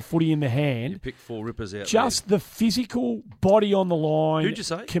when they had the footy in their hand. You pick 4 rippers out. Just the physical body on the line. Who'd you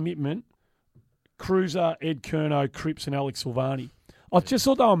say? Commitment. Cruiser, Ed Curnow, Cripps and Alex Silvani. I just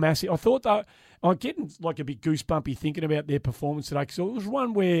thought they were massive. I thought I'm getting like a bit goosebumpy thinking about their performance today because it was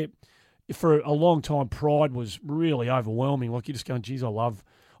one where for a long time pride was really overwhelming. Like you're just going, geez,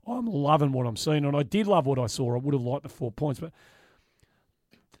 I'm loving what I'm seeing. And I did love what I saw. I would have liked the 4 points. But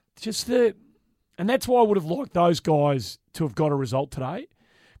and that's why I would have liked those guys to have got a result today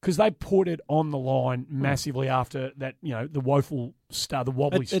because they put it on the line massively after that, the woeful start, the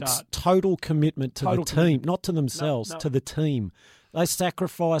wobbly start. It's total commitment to the team, not to themselves, to the team. They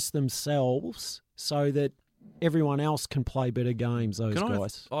sacrifice themselves so that everyone else can play better games,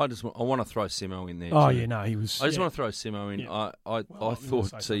 guys. I want to throw Simo in there. Oh, too. yeah, no, he was... I just want to throw Simo in. Yeah. I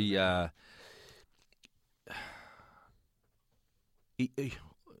thought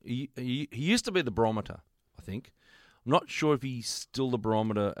he used to be the barometer, I think. I'm not sure if he's still the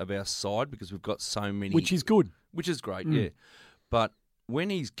barometer of our side because we've got so many... Which is good. Which is great, yeah. But when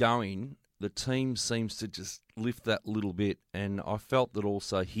he's going, the team seems to just lift that little bit. And I felt that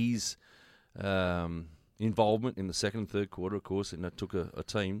also his involvement in the second and third quarter, of course, and it took a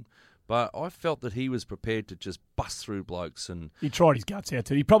team. But I felt that he was prepared to just bust through blokes. And he tried his guts out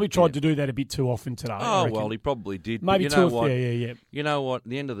too. He probably tried to do that a bit too often today. Oh, well, he probably did. Maybe but you know two or what? Yeah. You know what? At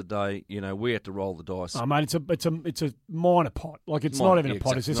the end of the day, we had to roll the dice. Oh, mate, it's a minor pot. Like, it's not even a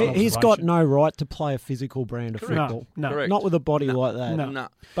pot. Exactly. It's just He's got no right to play a physical brand of football. No. Correct. Not with a body like that. No.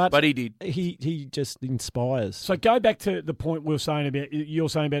 But he did. He just inspires. So go back to the point you're saying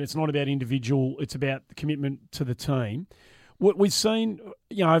about it's not about individual, it's about the commitment to the team. What we've seen,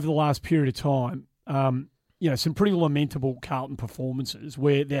 over the last period of time, some pretty lamentable Carlton performances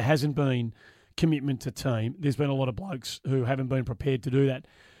where there hasn't been commitment to team. There's been a lot of blokes who haven't been prepared to do that.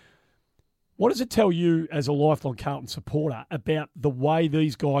 What does it tell you as a lifelong Carlton supporter about the way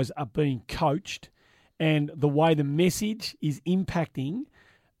these guys are being coached and the way the message is impacting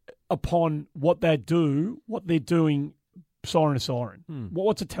upon what they're doing siren to siren?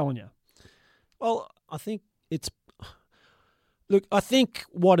 What's it telling you? Well, I think I think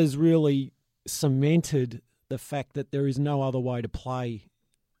what has really cemented the fact that there is no other way to play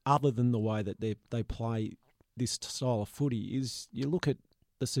other than the way that they play this style of footy is you look at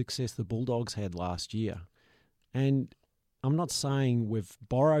the success the Bulldogs had last year. And I'm not saying we've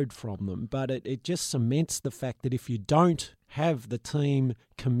borrowed from them, but it just cements the fact that if you don't have the team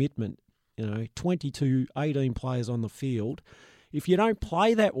commitment, 22, 18 players on the field, if you don't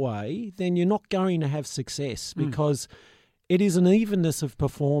play that way, then you're not going to have success because it is an evenness of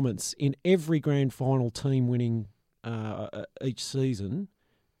performance in every grand final team winning each season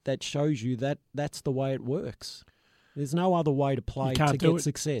that shows you that that's the way it works. There's no other way to play to get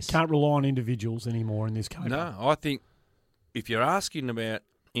success. Can't rely on individuals anymore in this case. No, I think if you're asking about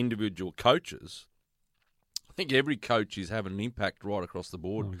individual coaches, I think every coach is having an impact right across the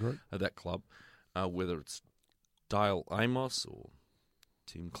board at that club, whether it's Dale Amos or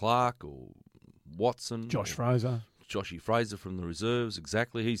Tim Clark or Watson. Joshy Fraser from the reserves,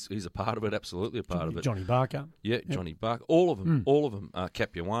 exactly. He's a part of it, absolutely a part of it. Johnny Barker. Yeah, Johnny Barker. All of them.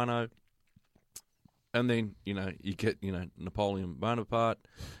 Capuano. And then, you get, Napoleon Bonaparte,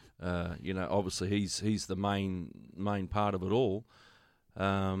 Obviously he's the main part of it all.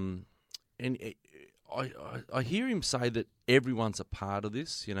 And I hear him say that everyone's a part of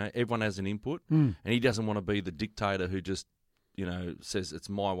this. Everyone has an input, and he doesn't want to be the dictator who just says it's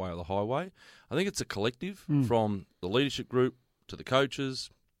my way or the highway. I think it's a collective from the leadership group to the coaches,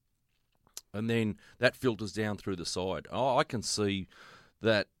 and then that filters down through the side. I can see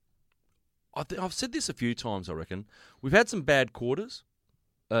that. I've said this a few times, I reckon. We've had some bad quarters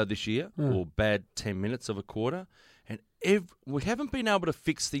this year, or bad 10 minutes of a quarter, and we haven't been able to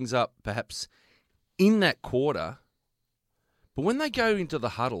fix things up perhaps in that quarter. But when they go into the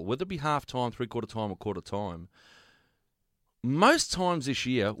huddle, whether it be half-time, three-quarter time, or quarter time, most times this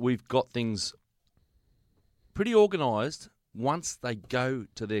year we've got things pretty organised once they go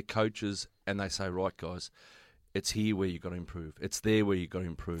to their coaches and they say, right, guys, it's here where you've got to improve. It's there where you've got to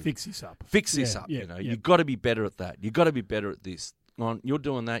improve. Fix this up. Fix this up. You've got to be better at that. You've got to be better at this. You're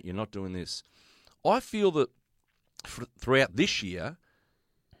doing that. You're not doing this. I feel that throughout this year,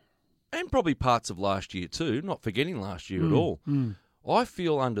 and probably parts of last year too, not forgetting last year at all, I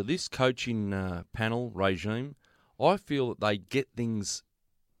feel under this coaching panel regime, I feel that they get things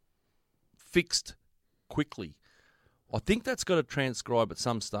fixed quickly. I think that's got to transcribe at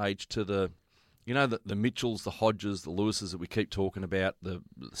some stage to the Mitchells, the Hodges, the Lewises that we keep talking about, the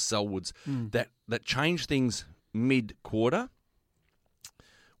Selwoods, that change things mid-quarter.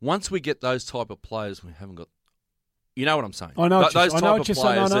 Once we get those type of players, we haven't got... You know what I'm saying? I know what those you're type of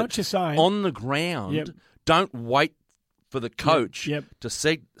players what you're saying. On the ground, don't wait for the coach to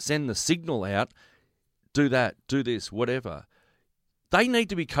send the signal out, do that, do this, whatever. They need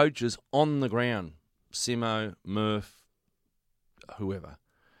to be coaches on the ground. Simo, Murph, whoever.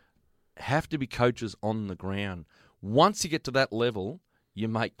 Have to be coaches on the ground. Once you get to that level, you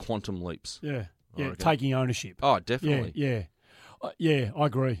make quantum leaps. Yeah, taking ownership. Oh, definitely. Yeah, I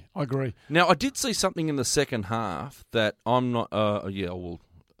agree. Now, I did see something in the second half that I'm not...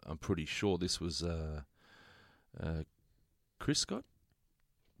 I'm pretty sure this was Chris Scott?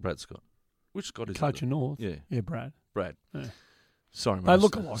 Brad Scott. Which Scott is it? Coach of North. Yeah, Brad. Yeah. Sorry, mate. They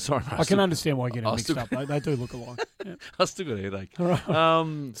look alike. Sorry, mate. I can understand why you're getting mixed up. They do look alike. Yeah. I still got a headache.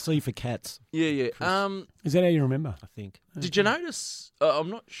 Right. C for cats. Yeah. Is that how you remember? I think. Did you notice? I'm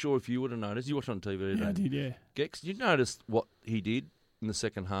not sure if you would have noticed. You watched on TV today. Yeah, I did. Yeah. Gex, did you notice what he did in the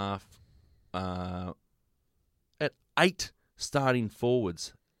second half? At 8 starting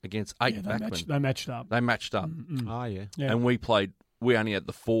forwards against 8 backmen. They matched up. They matched up. Oh, yeah. And we only had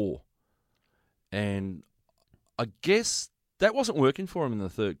the 4. And I guess that wasn't working for him in the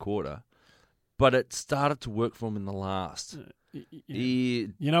third quarter, but it started to work for him in the last.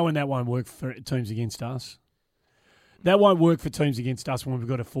 You know when that won't work for teams against us? That won't work for teams against us when we've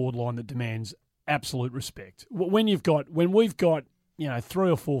got a forward line that demands absolute respect. When we've got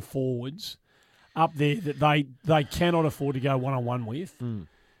 3 or 4 forwards up there that they cannot afford to go one-on-one with,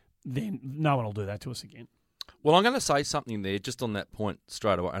 then no one will do that to us again. Well, I'm going to say something there just on that point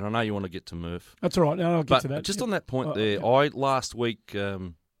straight away, and I know you want to get to Murph. That's all right. No, I'll get to that. Just on that point there, I last week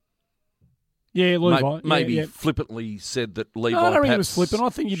Levi. maybe flippantly said that Levi I don't think it was flippant. I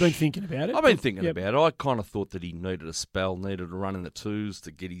think you've been thinking about it. I've been thinking about it. I kind of thought that he needed a spell, needed a run in the twos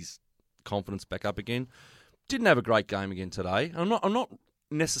to get his confidence back up again. Didn't have a great game again today. I'm not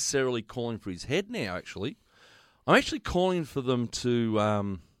necessarily calling for his head now, actually. I'm actually calling for them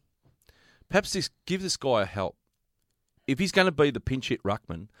to... perhaps give this guy a help. If he's going to be the pinch hit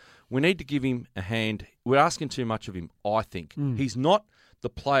ruckman, we need to give him a hand. We're asking too much of him, I think. He's not the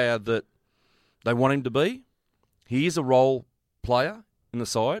player that they want him to be. He is a role player in the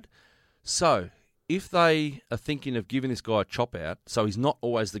side. So if they are thinking of giving this guy a chop out, so he's not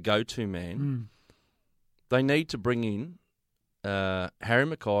always the go-to man, they need to bring in Harry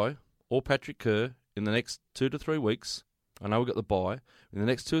Mackay or Patrick Kerr in the next 2 to 3 weeks. I know we've got the bye. In the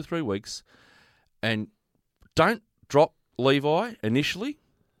next 2 or 3 weeks, and don't drop Levi initially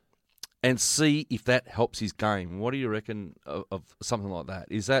and see if that helps his game. What do you reckon of something like that?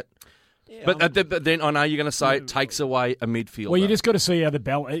 Is that... Yeah, but then I know you're going to say it takes away a midfielder. Well, you just got to see how the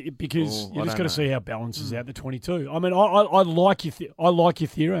balance... Because you just got to see how balances out the 22. I mean, I like your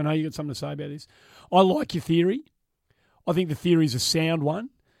theory. I know you got something to say about this. I like your theory. I think the theory is a sound one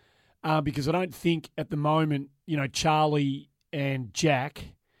because I don't think at the moment, Charlie and Jack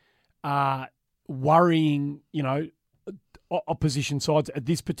are worrying, opposition sides at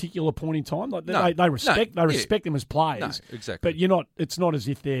this particular point in time. Like they respect them as players. No, exactly. But it's not as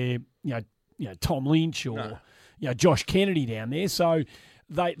if they're Tom Lynch or Josh Kennedy down there. So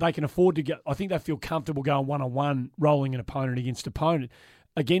they can afford to go. I think they feel comfortable going one-on-one, rolling an opponent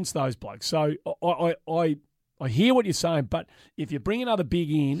against those blokes. So I I hear what you're saying, but if you bring another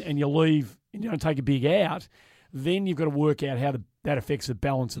big in and you leave and you don't take a big out, then you've got to work out how that affects the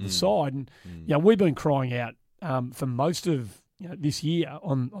balance of the side. And we've been crying out for most of this year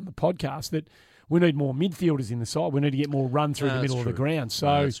on the podcast that we need more midfielders in the side. We need to get more run through the middle of the ground.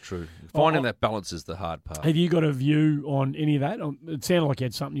 So that's true. Finding that balance is the hard part. Have you got a view on any of that? It sounded like you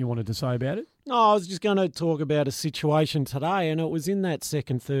had something you wanted to say about it. No, I was just going to talk about a situation today, and it was in that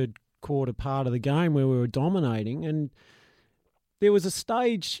second, third quarter part of the game where we were dominating, and there was a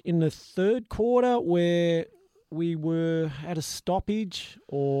stage in the third quarter where we were at a stoppage,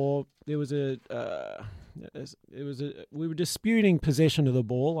 or there was we were disputing possession of the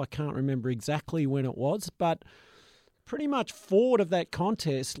ball. I can't remember exactly when it was, but pretty much forward of that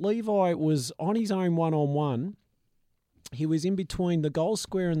contest, Levi was on his own one-on-one. He was in between the goal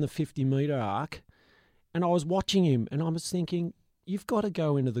square and the 50-metre arc, and I was watching him, and I was thinking, you've got to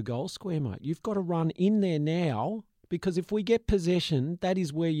go into the goal square, mate. You've got to run in there now, because if we get possession, that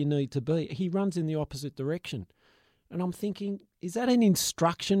is where you need to be. He runs in the opposite direction. And I'm thinking, is that an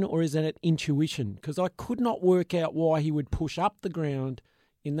instruction or is that an intuition? Because I could not work out why he would push up the ground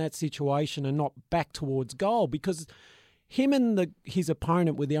in that situation and not back towards goal, because him and his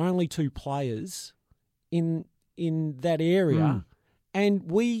opponent were the only two players in that area,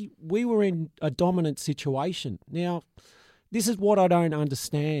 and we were in a dominant situation. Now, this is what I don't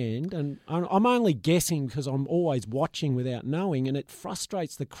understand, and I'm only guessing because I'm always watching without knowing, and it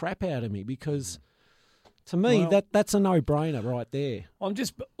frustrates the crap out of me because, to me, that's a no-brainer right there.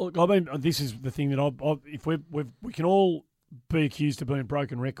 This is the thing that if we can all be accused of being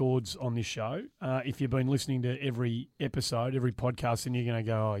broken records on this show. If you've been listening to every episode, every podcast, then you're going to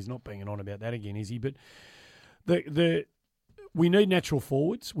go, he's not banging on about that again, is he? But we need natural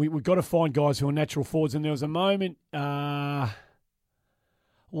forwards. We've got to find guys who are natural forwards. And there was a moment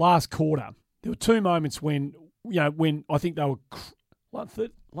last quarter. There were two moments when I think they were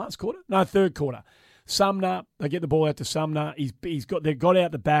third quarter. Sumner, they get the ball out to Sumner. They've got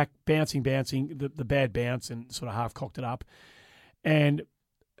out the back, bouncing, the bad bounce, and sort of half cocked it up. And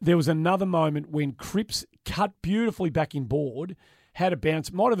there was another moment when Cripps cut beautifully back in board, had a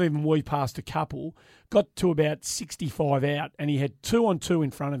bounce, might have even weaved past a couple, got to about 65 out, and he had 2-on-2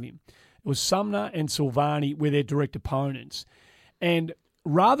 in front of him. It was Sumner and Silvani were their direct opponents. And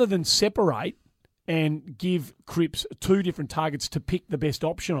rather than separate and give Cripps two different targets to pick the best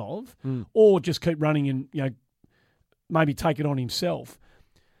option of, or just keep running and maybe take it on himself,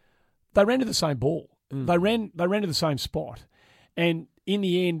 they ran to the same ball. They ran to the same spot. And in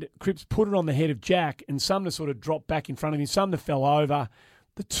the end, Cripps put it on the head of Jack, and Sumner sort of dropped back in front of him. Sumner fell over.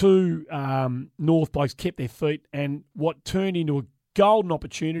 The two North blokes kept their feet, and what turned into a golden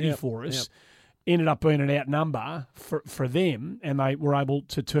opportunity for us ended up being an outnumber for them, and they were able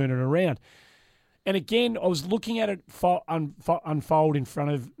to turn it around. And again, I was looking at it unfold in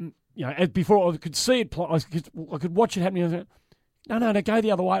front of, before I could see it, I could watch it happening. I was like, no, go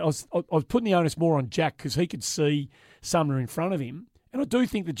the other way. I was putting the onus more on Jack because he could see Sumner in front of him. And I do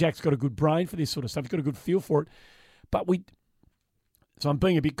think that Jack's got a good brain for this sort of stuff. He's got a good feel for it. But so I'm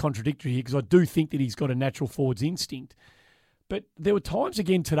being a bit contradictory here because I do think that he's got a natural forwards instinct. But there were times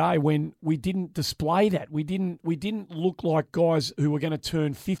again today when we didn't display that. We didn't look like guys who were going to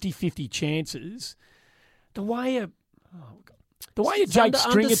turn 50-50 chances. The way a Jake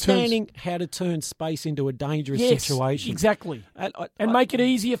Stringer understanding how to turn space into a dangerous situation. Exactly. And make it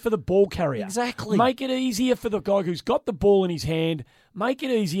easier for the ball carrier. Exactly. Make it easier for the guy who's got the ball in his hand. Make it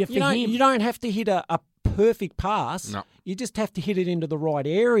easier for him. You don't have to hit a perfect pass. No. You just have to hit it into the right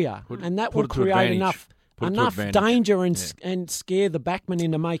area. And that will create enough danger and scare the backman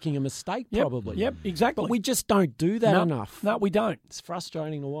into making a mistake, probably. Yep, exactly. But we just don't do that enough. No, we don't. It's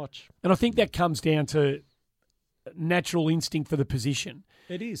frustrating to watch. And I think that comes down to natural instinct for the position.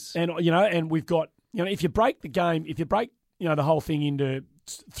 It is. And, and we've got, if you break the game, the whole thing into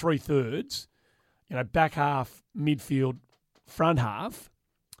 3/3, back half, midfield, front half,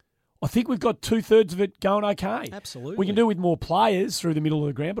 I think we've got 2/3 of it going okay. Absolutely. We can do with more players through the middle of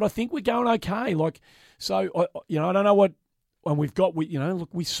the ground, but I think we're going okay. I don't know what, and we've got,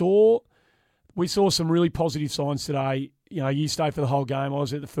 we saw some really positive signs today. You stayed for the whole game. I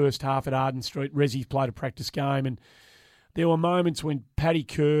was at the first half at Arden Street. Resi's played a practice game, and there were moments when Paddy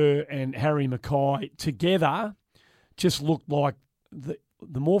Kerr and Harry Mackay together just looked like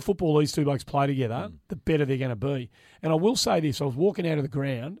the more football these two blokes play together, the better they're going to be. And I will say this, I was walking out of the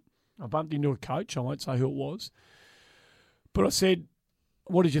ground, I bumped into a coach, I won't say who it was, but I said,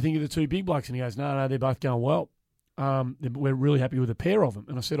 what did you think of the two big blokes? And he goes, no, they're both going well. We're really happy with the pair of them.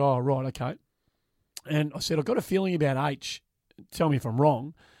 And I said, oh, right, okay. And I said, I've got a feeling about H, tell me if I'm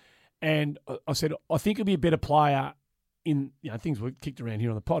wrong, And I said, I think he'll be a better player things were kicked around here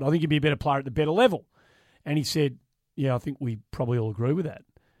on the pod. I think he'd be a better player at the better level. And he said, yeah, I think we probably all agree with that.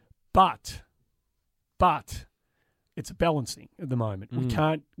 But it's a balancing at the moment.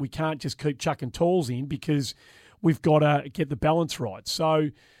 We can't just keep chucking tools in because we've got to get the balance right. So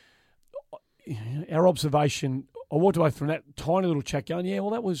our observation, I walked away from that tiny little chat going, yeah,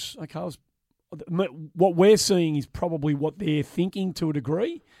 well, that was okay. What we're seeing is probably what they're thinking to a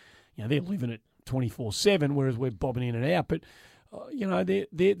degree. They're living it 24/7, whereas we're bobbing in and out. But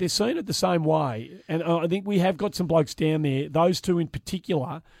they're seeing it the same way. And I think we have got some blokes down there, those two in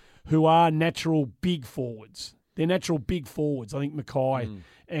particular, who are natural big forwards. They're natural big forwards. I think Mackay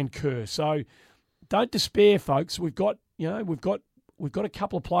and Kerr. So don't despair, folks. We've got a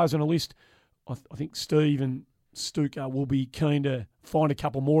couple of players on a list. I think Steve and Stuka will be keen to find a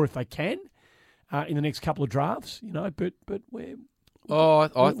couple more if they can in the next couple of drafts. But we're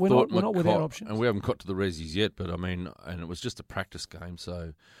not without options. And we haven't got to the resis yet. But and it was just a practice game,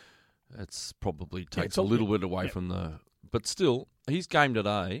 so it's probably takes a little bit away from the. But still, his game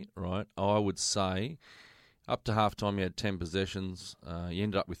today, right? I would say, up to halftime, he had 10 possessions. He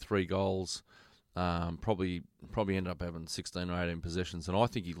ended up with 3 goals. Probably ended up having 16 or 18 possessions, and I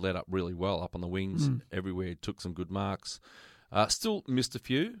think he led up really well up on the wings everywhere. He took some good marks. Still missed a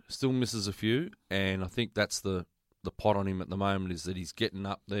few, still misses a few, and I think that's the pot on him at the moment is that he's getting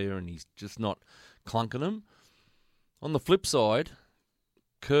up there and he's just not clunking them. On the flip side,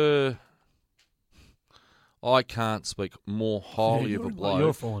 Kerr, I can't speak more highly of a bloke.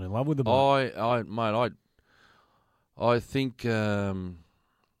 You're falling in love with the bloke. I think.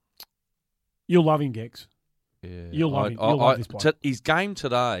 You'll love him, Gex. Yeah, You'll love him. You'll love this bloke. His game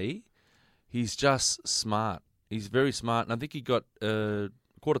today, he's just smart. He's very smart, and I think he got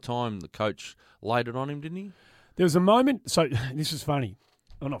quarter time. The coach laid it on him, didn't he? There was a moment. So this is funny.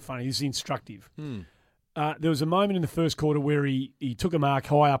 Oh, not funny. This is instructive. There was a moment in the first quarter where he took a mark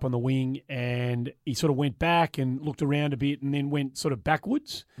high up on the wing and he sort of went back and looked around a bit and then went sort of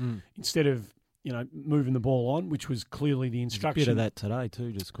backwards instead of moving the ball on, which was clearly the instruction. A bit of that today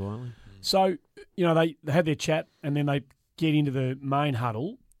too, just quietly. So, they had their chat and then they get into the main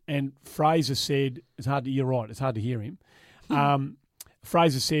huddle and Fraser said, you're right, it's hard to hear him.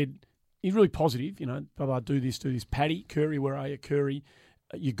 Fraser said, he's really positive, blah, blah, do this. Paddy, Curry, where are you? Curry,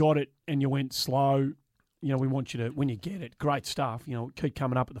 you got it and you went slow. We want you to, when you get it, great stuff, keep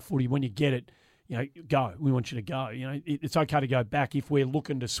coming up at the footy. When you get it, go. We want you to go. It's okay to go back if we're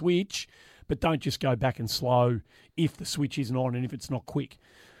looking to switch, but don't just go back and slow if the switch isn't on and if it's not quick.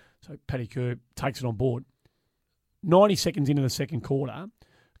 So Paddy Kerr takes it on board. 90 seconds into the second quarter,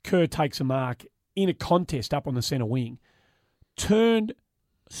 Kerr takes a mark in a contest up on the centre wing, turned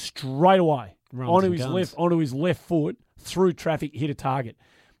straight away onto his left foot, through traffic, hit a target.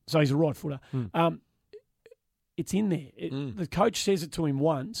 So he's a right footer. It's in there. The coach says it to him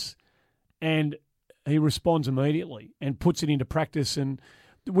once, and he responds immediately and puts it into practice. And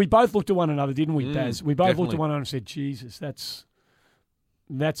we both looked at one another, didn't we, Baz? We both looked at one another and said, Jesus, that's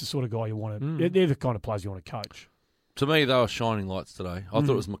the sort of guy you want to. They're the kind of players you want to coach. To me, they were shining lights today. I thought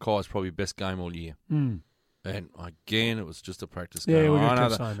it was Mackay's probably best game all year. And again, it was just a practice game. Yeah, we're I know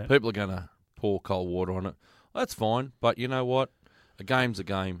saying that. People are going to pour cold water on it. That's fine, but you know what? A game's a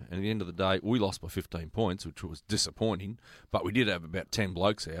game, and at the end of the day, we lost by 15 points, which was disappointing, but we did have about 10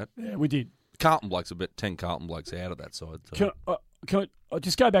 blokes out. Yeah, we did. 10 Carlton blokes out of that side. So. Can I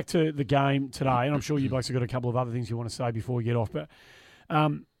just go back to the game today, and I'm sure you blokes have got a couple of other things you want to say before we get off, but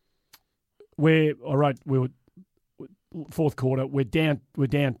we were fourth quarter, we're down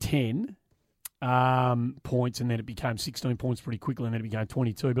 10 points, and then it became 16 points pretty quickly, and then it became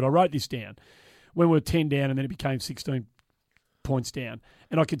 22. But I wrote this down. When we were 10 down, and then it became 16 points down.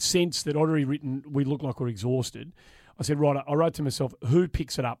 And I could sense that I'd already written, we looked like we're exhausted. I said, right, I wrote to myself, who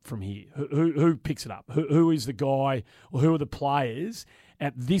picks it up from here? Who picks it up? Who is the guy, or who are the players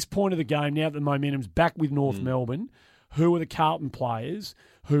at this point of the game, now that the momentum's back with North Melbourne, who are the Carlton players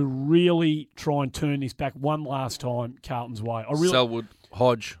who really try and turn this back one last time Carlton's way? Selwood,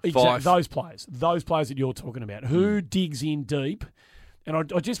 Hodge, Fife. Those players that you're talking about. Who digs in deep? And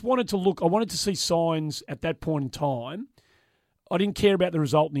I just wanted to look, I wanted to see signs at that point in time. I didn't care about the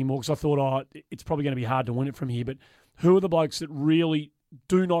result anymore because I thought, it's probably going to be hard to win it from here. But who are the blokes that really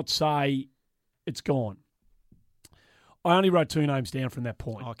do not say it's gone? I only wrote 2 names down from that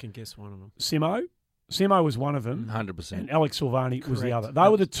point. I can guess one of them. Simo was one of them. 100%. And Alex Silvani was the other. They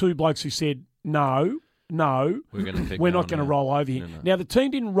were the 2 blokes who said no, no, we're not going to roll over here. No. Now, the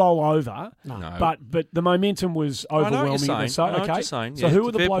team didn't roll over, No. but the momentum was overwhelming. I know what you're saying. So Yeah, who are it's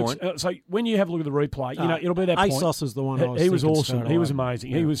a the fair blokes? point. So when you have a look at the replay, it'll be that point. ASOS is the one I was He was thinking awesome. straight He was away.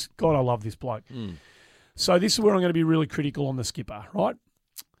 amazing. Yeah. He was, God, I love this bloke. So this is where I'm going to be really critical on the skipper, right?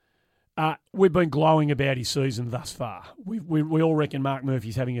 We've been glowing about his season thus far. We all reckon Mark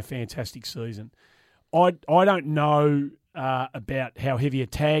Murphy's having a fantastic season. I don't know about how heavy a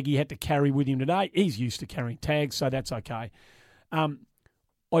tag he had to carry with him today. He's used to carrying tags, so that's okay.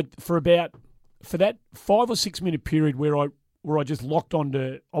 For that 5 or 6 minute period where I just locked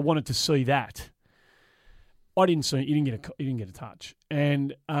onto, I wanted to see that. I didn't see. He didn't get a touch,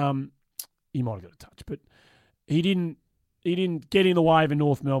 and he might have got a touch, but he didn't get in the way of a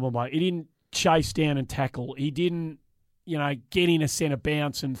North Melbourne bloke. He didn't chase down and tackle. He didn't, get in a centre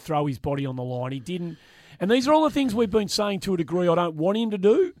bounce and throw his body on the line. He didn't. And these are all the things we've been saying to a degree I don't want him to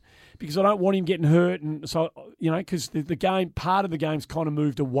do, because I don't want him getting hurt. And so, because the game, part of the game's kind of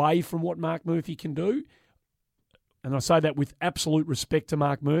moved away from what Mark Murphy can do. And I say that with absolute respect to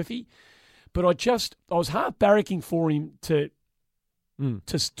Mark Murphy. But I was half barracking for him to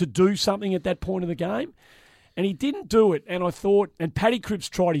do something at that point of the game. And he didn't do it. And I thought, and Paddy Cripps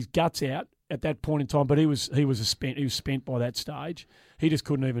tried his guts out at that point in time, but he was spent by that stage. He just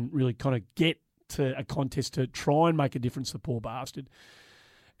couldn't even really kind of get to a contest to try and make a difference, the poor bastard.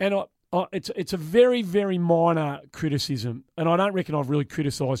 And it's a very, very minor criticism, and I don't reckon I've really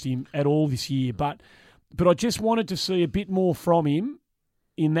criticised him at all this year, but I just wanted to see a bit more from him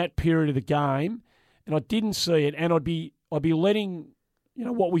in that period of the game, and I didn't see it, and I'd be letting,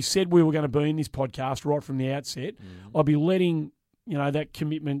 what we said we were going to be in this podcast right from the outset, I'd be letting, that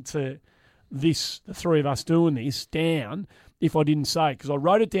commitment to this, the three of us doing this, down if I didn't say it, because I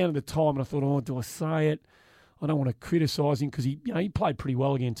wrote it down at the time and I thought, do I say it? I don't want to criticise him because he played pretty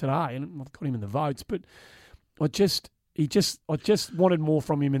well again today, and I've got him in the votes. But I just wanted more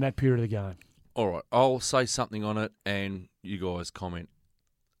from him in that period of the game. All right, I'll say something on it, and you guys comment.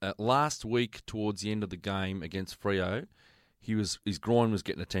 Last week, towards the end of the game against Freo, his groin was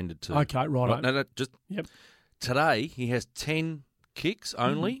getting attended to. Okay, right. No, yep. Today he has 10 kicks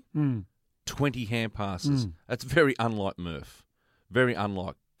only. 20 hand passes. That's very unlike Murph. Very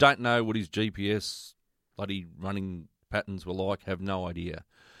unlike. Don't know what his GPS bloody running patterns were like. Have no idea.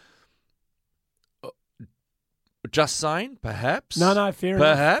 Just saying, perhaps. No, fair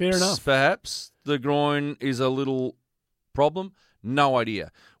enough. Perhaps the groin is a little problem. No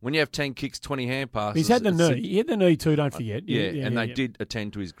idea. When you have 10 kicks, 20 hand passes. He's had the knee. He had the knee too, don't forget. They did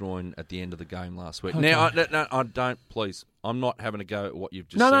attend to his groin at the end of the game last week. Okay. Now, I don't, please, I'm not having a go at what you've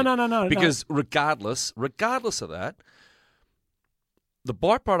just said. No. Because regardless of that, the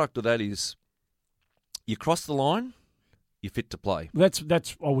byproduct of that is you cross the line, you're fit to play. That's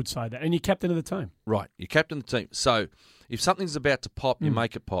I would say that. And you're captain of the team. Right, you're captain of the team. So if something's about to pop, you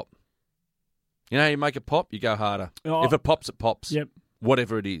make it pop. You make it pop, you go harder. Oh, if it pops, it pops. Yep.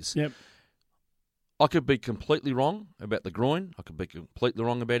 Whatever it is. Yep. I could be completely wrong about the groin. I could be completely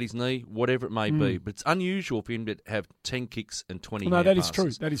wrong about his knee, whatever it may be. But it's unusual for him to have 10 kicks and 20 hand that passes. is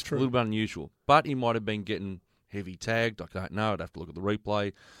true. That is true. A little bit unusual. But he might have been getting heavy tagged. I don't know. I'd have to look at the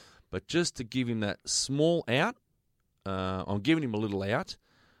replay. But just to give him that small out, I'm giving him a little out.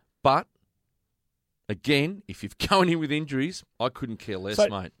 But, again, if you're going in with injuries, I couldn't care less,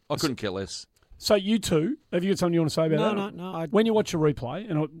 mate. I couldn't care less. So you two, have you got something you want to say about that? No. When you watch a replay,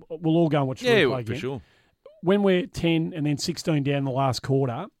 and we'll all go and watch the replay again. Yeah, for sure. When we're 10 and then 16 down the last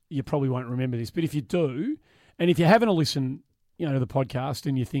quarter, you probably won't remember this. But if you do, and if you're having a listen, to the podcast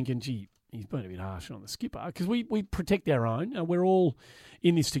and you're thinking, gee, he's been a bit harsh on the skipper, because we protect our own. And we're all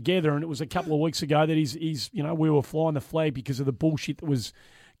in this together. And it was a couple of weeks ago that he's we were flying the flag because of the bullshit that was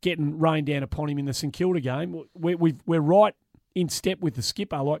getting rained down upon him in the St Kilda game. We're right in step with the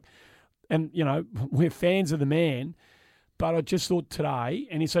skipper, and, we're fans of the man, but I just thought today,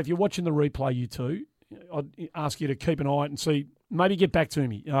 and so if you're watching the replay, you two, I'd ask you to keep an eye on it and see, maybe get back to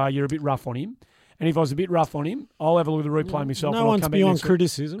me. You're a bit rough on him. And if I was a bit rough on him, I'll have a look at the replay myself. No one's beyond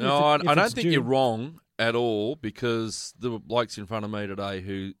criticism. No, I don't think you're wrong at all, because there were blokes in front of me today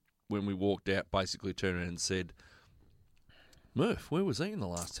who, when we walked out, basically turned around and said, Murph, where was he in the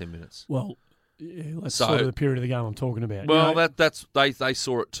last 10 minutes? Well, that's sort of the period of the game I'm talking about. Well, that's they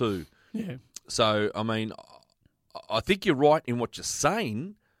saw it too. Yeah. So, I mean, I think you're right in what you're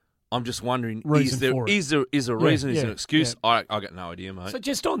saying. I'm just wondering, is there a reason, is there an excuse? Yeah. I got no idea, mate. So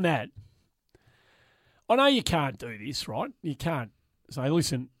just on that, I know you can't do this, right? You can't say,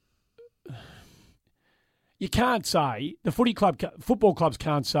 listen, you can't say, football clubs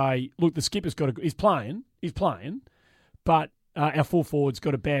can't say, look, the skipper's he's playing, but our full forward's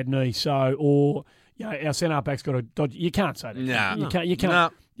got a bad knee, or our centre back's got a dodge. You can't say that. No. You can't.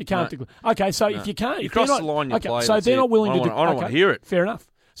 You can't. Okay, so if you can't, You if they're cross not, the line, you play. so they're not willing to. I don't want to hear it. Fair enough.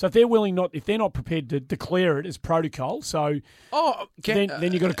 So if they're not prepared to declare it as protocol, so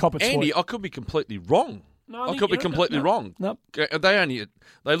then you've got to cop it. Andy, I could be completely wrong. I could be completely wrong. No.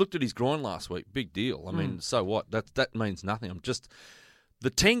 They looked at his groin last week. Big deal. I mean, so what? That means nothing. The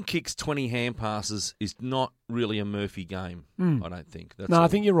 10 kicks, 20 hand passes is not really a Murphy game. I don't think. I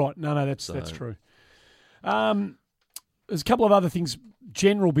think you're right. No, that's true. There's a couple of other things,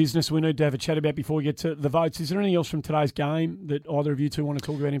 general business we need to have a chat about before we get to the votes. Is there anything else from today's game that either of you two want to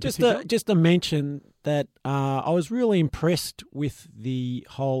talk about in particular? Just to mention that I was really impressed with the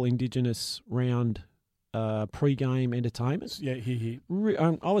whole Indigenous round pre-game entertainment. Yeah, here.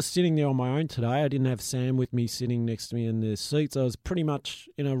 I was sitting there on my own today. I didn't have Sam with me sitting next to me in the seats. I was pretty much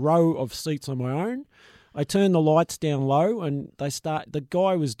in a row of seats on my own. I turned the lights down low, and the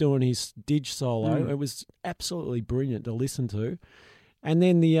guy was doing his dig solo. It was absolutely brilliant to listen to. And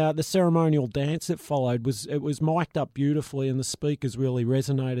then the ceremonial dance that followed was mic'd up beautifully, and the speakers really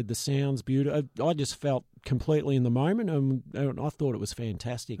resonated. The sounds beautiful. I just felt completely in the moment, and I thought it was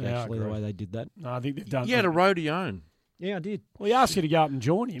fantastic. Actually, the way they did that. No, I think they've done. You had a row to your own. Yeah, I did. Well, he asked you to go up and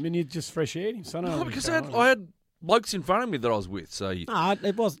join him, and you just fresh aired him. So no, because I had blokes in front of me that I was with. So it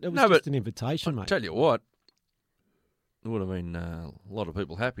was just an invitation, mate. I tell you what, it would have been a lot of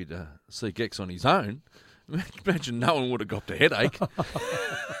people happy to see Gex on his own. Imagine no one would have got a headache.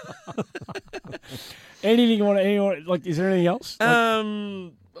 Anything you want to, like, is there anything else? A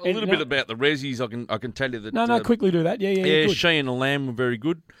little bit about the Rezzies. I can tell you that. No, quickly do that. Yeah. Yeah, she and the Lamb were very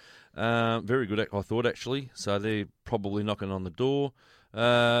good. Very good, I thought, actually. So they're probably knocking on the door.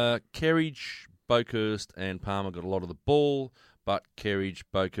 Kerridge, Boakhurst and Palmer got a lot of the ball, but Kerridge,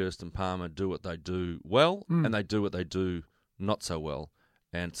 Boakhurst and Palmer do what they do well, and they do what they do not so well.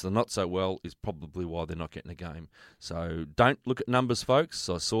 And so not so well is probably why they're not getting a game. So don't look at numbers, folks.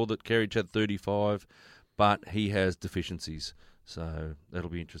 I saw that Kerridge had 35, but he has deficiencies. So that'll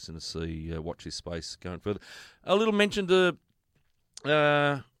be interesting to see, watch his space going further. A little mention to...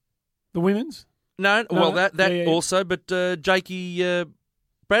 the women's? No, also, but Jakey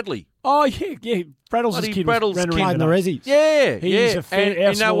Bradley. Oh, yeah. Braddles' kid ran around in the Rezzies. Yeah, He's a fan.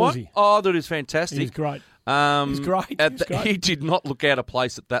 And you know what? Oh, that is fantastic. He's great. He's great. He did not look out of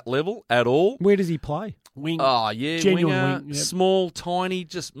place at that level at all. Where does he play? Wing. Oh, yeah, genuine winger. wing. Yep. Small, tiny,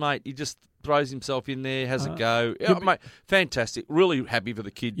 he just throws himself in there, has a go. Mate, fantastic. Really happy for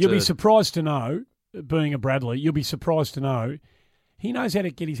the kid. You'll be surprised to know, being a Bradley, he knows how to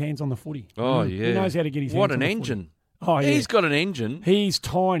get his hands on the footy. Oh, yeah. He knows how to get his hands on the footy. What an engine. Oh, yeah. He's got an engine. He's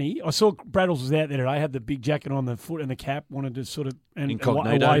tiny. I saw Braddles was out there today, had the big jacket on the foot and the cap, wanted to sort of and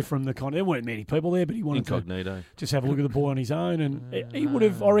away from the con. There weren't many people there, but he wanted to just have a look at the boy on his own. And he would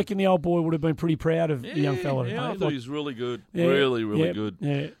have, I reckon the old boy would have been pretty proud of the young fella. Yeah, I thought he was really good. Really good.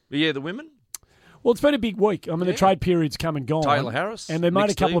 Yeah. But the women? Well, it's been a big week. I mean, the trade period's come and gone. Taylor Harris. And they made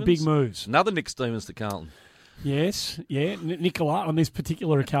a couple of big moves. Another Nick Stevens to Carlton. Yes, Nicola on this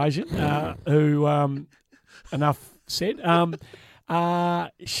particular occasion, who, enough said.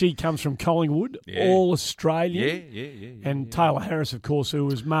 She comes from Collingwood, all Australian. Yeah. And Taylor Harris, of course, who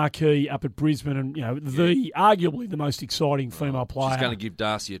was marquee up at Brisbane and, arguably the most exciting female player. She's going to give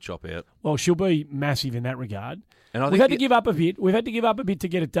Darcy a chop out. Well, she'll be massive in that regard. And We've had to give up a bit. We've had to give up a bit to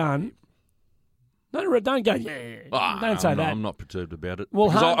get it done. No, don't go, don't say that. I'm not perturbed about it. Well,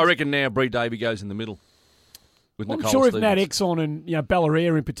 because I reckon now Bree Davey goes in the middle. I'm sure if Nat Exxon and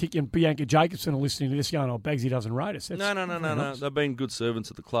Ballaria in particular and Bianca Jacobson are listening to this going, Bagsy doesn't rate us. No. They've been good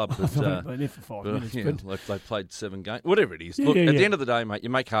servants at the club. But, they've been there for 5 minutes. Like they played 7 games. Whatever it is. Look, at the end of the day, mate, you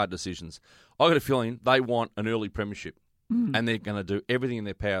make hard decisions. I got a feeling they want an early premiership. And they're going to do everything in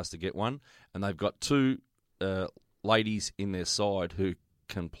their powers to get one. And they've got 2 ladies in their side who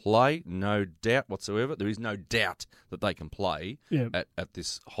can play, no doubt whatsoever. There is no doubt that they can play at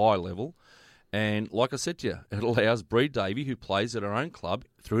this high level. And like I said to you, it allows Bree Davey, who plays at her own club,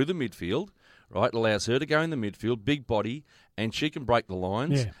 through the midfield, right? It allows her to go in the midfield, big body, and she can break the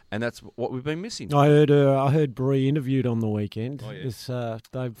lines. Yeah. And that's what we've been missing. I heard Bree interviewed on the weekend. Oh,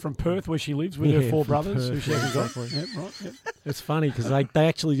 yeah. From Perth, where she lives with her 4 brothers. Perth, It's funny because they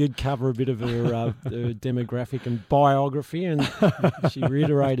actually did cover a bit of her demographic and biography, and she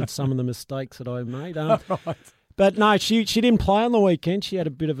reiterated some of the mistakes that I made. Right. But no, she didn't play on the weekend. She had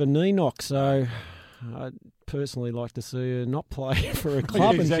a bit of a knee knock, so I'd personally like to see her not play for a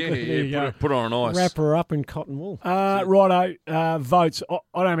club. Put her on ice. Wrap her up in cotton wool. Righto, votes. I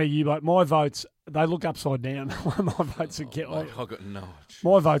don't know about you, but my votes, they look upside down. My votes are I've got no.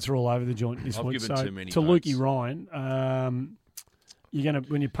 My votes are all over the joint this week. Given too many to votes. Lukey Ryan, you're gonna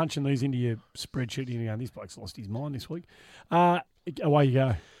when you're punching these into your spreadsheet, you're going, this bloke's lost his mind this week. Away you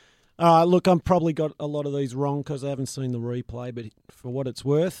go. Look, I've probably got a lot of these wrong because I haven't seen the replay, but for what it's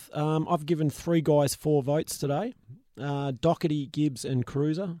worth, I've given 3 guys 4 votes today. Doherty, Gibbs and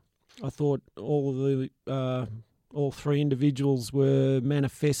Cruiser. I thought all 3 individuals were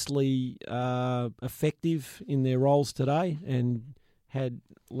manifestly effective in their roles today and had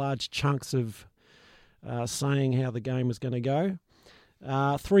large chunks of saying how the game was going to go.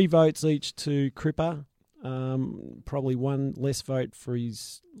 3 votes each to Cripper. Probably 1 less vote for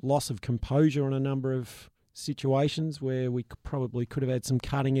his loss of composure on a number of situations where we probably could have had some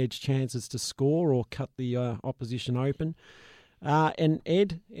cutting-edge chances to score or cut the opposition open. And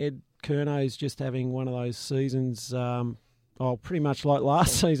Ed Curnow's just having one of those seasons, pretty much like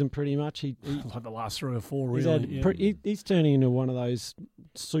last season, pretty much. He like the last 3 or 4, really. He's turning into one of those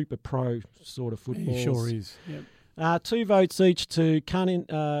super pro sort of footballers. He sure is, yep. 2 votes each to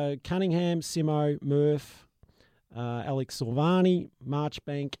Cunningham, Simo, Murph, Alex Silvani,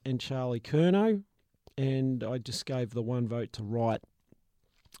 Marchbank and Charlie Curnow. And I just gave the 1 vote to Wright.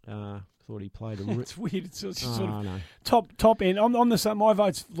 Thought he played a... It's weird. It's sort of top end. On the same, my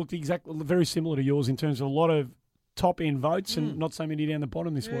votes looked very similar to yours in terms of a lot of top end votes and not so many down the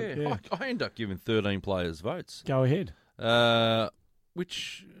bottom this week. Yeah. I end up giving 13 players votes. Go ahead.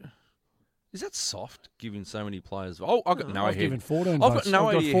 Which... Is that soft, giving so many players? Oh, I've got no idea. I've given 14 I've votes. got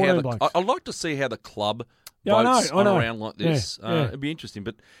no idea how I'd like to see how the club votes on a round like this. Yeah. It'd be interesting,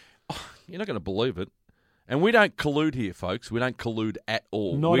 but you're not going to believe it. And we don't collude here, folks. We don't collude at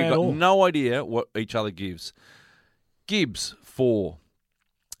all. We've got no idea what each other gives. Gibbs, 4.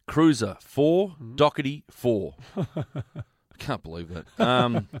 Cruiser, 4. Doherty, 4. I can't believe that.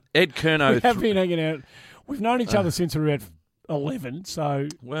 Ed Curnow. We have been hanging out. We've known each other since we were at 11, so...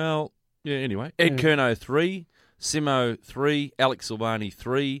 Well... Yeah, anyway. Ed Curnow, 3. Simo, 3. Alex Silvani,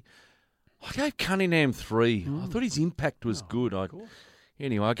 3. I gave Cunningham 3. I thought his impact was good.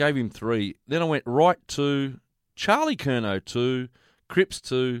 Anyway, I gave him 3. Then I went right to Charlie Curnow, 2. Cripps,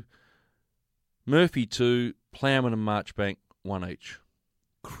 2. Murphy, 2. Plowman and Marchbank, 1 each.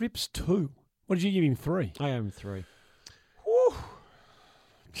 Cripps, 2. What did you give him, 3? I gave him 3. Whew.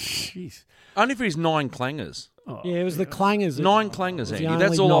 Jeez. Only for his 9 clangers. Oh, yeah, it was the clangers. 9 clangers, Andy.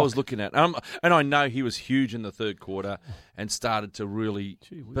 That's all I was looking at. And I know he was huge in the third quarter and started to really...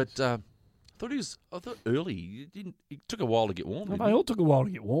 But I thought early, it took a while to get warm. Well, they all took a while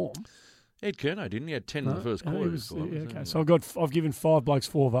to get warm. Ed Curnow didn't. He had 10 in the first quarter. Okay, so I've given 5 blokes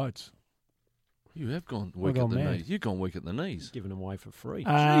 4 votes. You have gone weak at the knees. You've gone weak at the knees. Giving them away for free.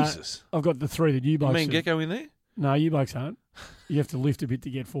 Jesus. I've got the 3 that you blokes... You mean Gecko in there? No, you blokes aren't. You have to lift a bit to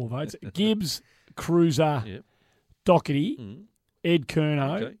get 4 votes. Gibbs, Cruiser, Doherty, Ed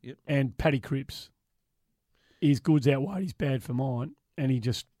Curnow, and Paddy Cripps. His goods outweighed his bad for mine, and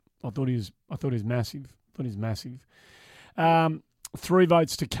I thought he was massive. 3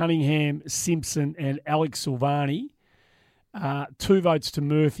 votes to Cunningham, Simpson, and Alex Silvani. 2 votes to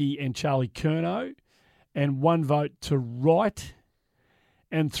Murphy and Charlie Curnow, and 1 vote to Wright,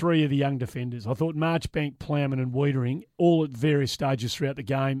 and 3 of the young defenders. I thought Marchbank, Plowman, and Wiedering, all at various stages throughout the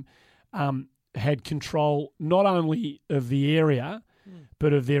game, had control not only of the area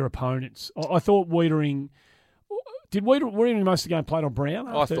but of their opponents. I thought Wiedering... Did Wiedering most of the game played on Brown?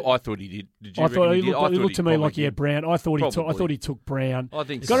 I thought he did. Did you? I thought he looked to me like he had Brown. I thought he took Brown. I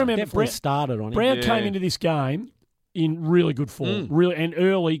think you've got to remember, definitely started on him. Brown came into this game in really good form, and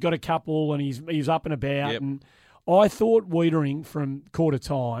early got a couple, and he's up and about. Yep. And I thought Wiedering from quarter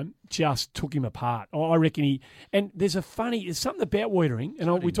time just took him apart. I reckon and there's something about Wiedering,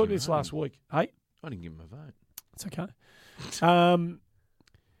 and we talked about this last week. Hey, I didn't give him a vote. It's okay.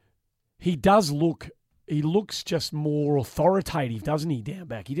 He does look. He looks just more authoritative, doesn't he? Down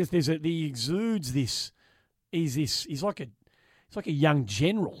back, he exudes this. He's like a young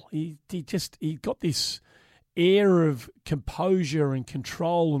general. He got this air of composure and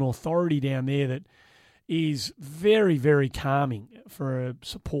control and authority down there that is very, very calming for a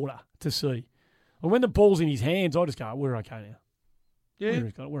supporter to see. And when the ball's in his hands, I just go, we're okay now. Yeah,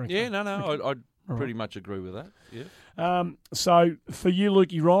 we're okay. Yeah, no, I'd pretty much agree with that. Yeah. So for you,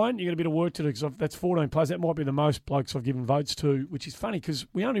 Lukey Ryan, you got a bit of work to do because that's 14 players. That might be the most blokes I've given votes to, which is funny because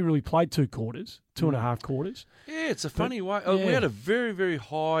we only really played 2 quarters, 2.5 quarters. Yeah, it's a funny way. We had a very, very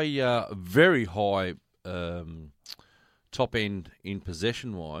high top end in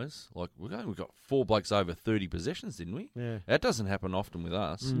possession wise. Like we got 4 blokes over 30 possessions, didn't we? Yeah, that doesn't happen often with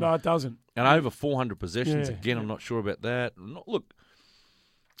us. No, it doesn't. And over 400 possessions again. I'm not sure about that. Look.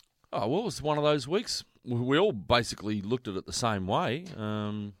 Oh, well, it was one of those weeks. We all basically looked at it the same way.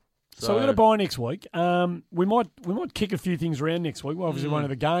 So we're going to buy next week. We might kick a few things around next week. We obviously won't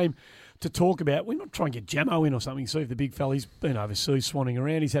have a game to talk about. We might try and get Jamo in or something. See if the big fella's been overseas swanning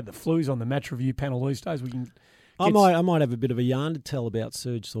around. He's had the flus on the match review panel these days. We can. I might have a bit of a yarn to tell about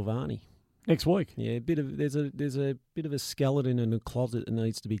Serge Silvani next week. Yeah, there's a bit of a skeleton in a closet that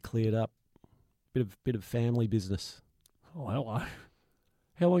needs to be cleared up. Bit of family business. Oh, hello.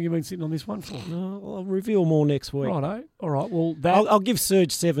 How long have you been sitting on this one for? No, I'll reveal more next week. Righto. All right. Well, I'll give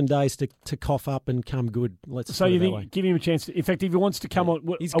Serge 7 days to cough up and come good. So you think give him a chance to? In fact, if he wants to come on,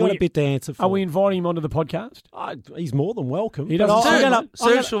 he's got a bit to answer for. Are we inviting him onto the podcast? He's more than welcome. He doesn't.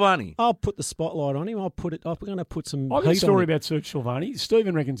 Serge Silvani. I'll put the spotlight on him. I'm going to put some. I've got a story about Serge Silvani.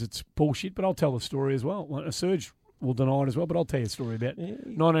 Stephen reckons it's bullshit, but I'll tell the story as well. Serge will deny it as well, but I'll tell you a story about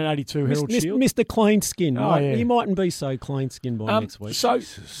 1982 Herald Shield. Mr. Clean Skin. Oh, yeah. You mightn't be so clean skinned by next week. So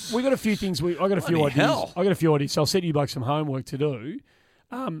we got a few things. I got a few ideas. Hell. I got a few ideas. So I'll set you both some homework to do.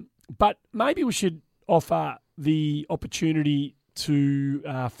 But maybe we should offer the opportunity to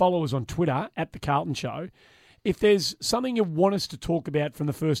follow us on Twitter at The Carlton Show. If there's something you want us to talk about from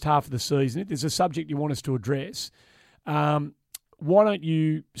the first half of the season, if there's a subject you want us to address, why don't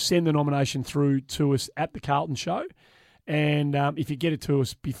you send the nomination through to us at The Carlton Show? And if you get it to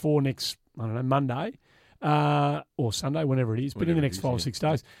us before next, Monday or Sunday, whenever it is, but in the next 5 or 6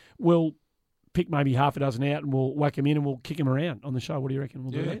 days, we'll pick maybe half a dozen out and we'll whack them in and we'll kick them around on the show. What do you reckon?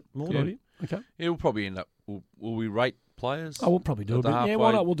 We'll do that? Good idea. Okay. Yeah, we'll probably end up. Will we rate players? Oh, we'll probably do a bit. Yeah,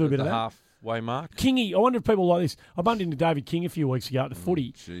 why not? We'll do a bit of that. Halfway mark. Kingy, I wonder if people like this. I bumped into David King a few weeks ago at the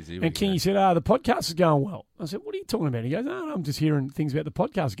footy. And Kingy said, the podcast is going well. I said, what are you talking about? He goes, no, I'm just hearing things about the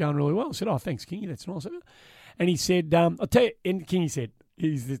podcast going really well. I said, thanks, Kingy. That's nice of you. And he said, I'll tell you, and Kingy said,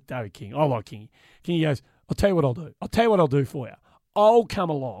 he's this David King. I like Kingy. Kingy goes, I'll tell you what I'll do. I'll tell you what I'll do for you. I'll come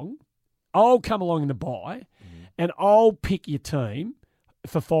along in the bye and I'll pick your team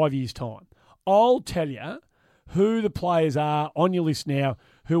for 5 years' time. I'll tell you who the players are on your list now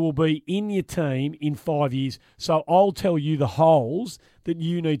who will be in your team in 5 years. So I'll tell you the holes that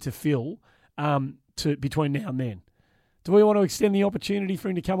you need to fill between now and then. Do we want to extend the opportunity for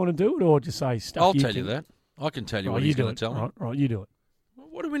him to come on and do it, or just say stuff? I'll tell you that. I can tell you what he's going to tell me. Right, you do it.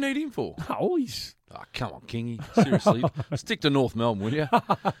 What do we need him for? Oh, he's... Oh, come on, Kingy. Seriously. Stick to North Melbourne, will you?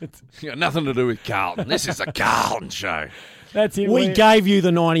 You got nothing to do with Carlton. This is a Carlton show. That's it. We gave you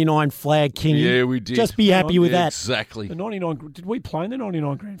the 99 flag, Kingy. Yeah, we did. Just be happy with that. Exactly. The 99. Did we play in the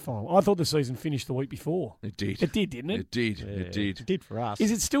 99 grand final? I thought the season finished the week before. It did. It did, didn't it? It did. Yeah, it did. It did for us.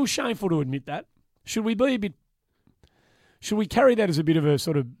 Is it still shameful to admit that? Should we be a bit... Should we carry that as a bit of a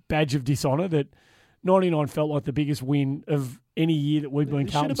sort of badge of dishonour that 99 felt like the biggest win of any year that we've been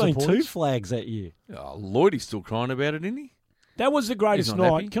Carlton should have been supporters? 2 flags that year. Oh, Lloydie's still crying about it, isn't he? That was the greatest He's not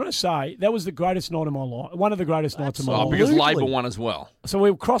happy. night. Can I say, that was the greatest night of my life. One of the greatest nights of my life. Because Labor won as well. So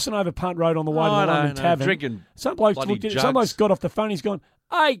we were crossing over Punt Road on the way to the London Tavern. Drinking some bloke got off the phone. He's gone,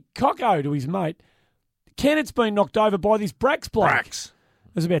 hey, Cocko, to his mate. Kenneth's been knocked over by this Brax bloke. Brax.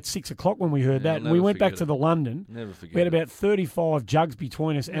 It was about 6 o'clock when we heard that. And we went back to the London. Never forget. We had about 35 jugs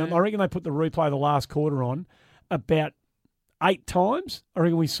between us. And I reckon they put the replay of the last quarter on about 8 times. I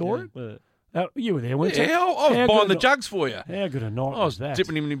reckon we saw it. You were there, weren't you? Yeah, I was buying the jugs for you. How good a night I was that?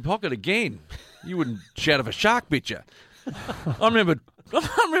 dipping him in your pocket again. You wouldn't shout if a shark bit you. I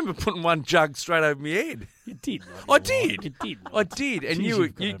remember putting one jug straight over my head. You did. I did. You did. I did. And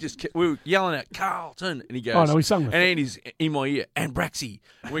we were yelling out Carlton, and he goes, oh no, he sung and Andy's in my ear, and Braxy.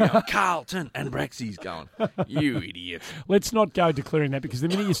 We go Carlton, and Braxy's going, you idiot. Let's not go declaring that, because the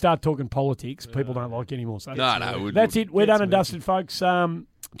minute you start talking politics, people don't like it anymore. So that's it. We're done and dusted, folks.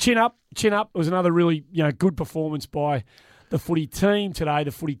 Chin up. It was another really good performance by the footy team today,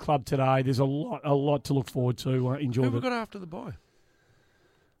 the footy club today. There's a lot to look forward to. Enjoy. Who have we got after the bye?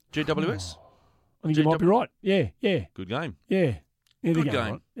 GWS? I think you might be right. Yeah. Good game. Yeah. Good game.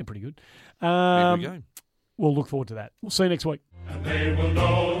 Right. They're pretty good. Good game. We'll look forward to that. We'll see you next week. And they will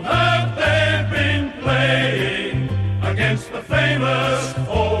know that they've been playing.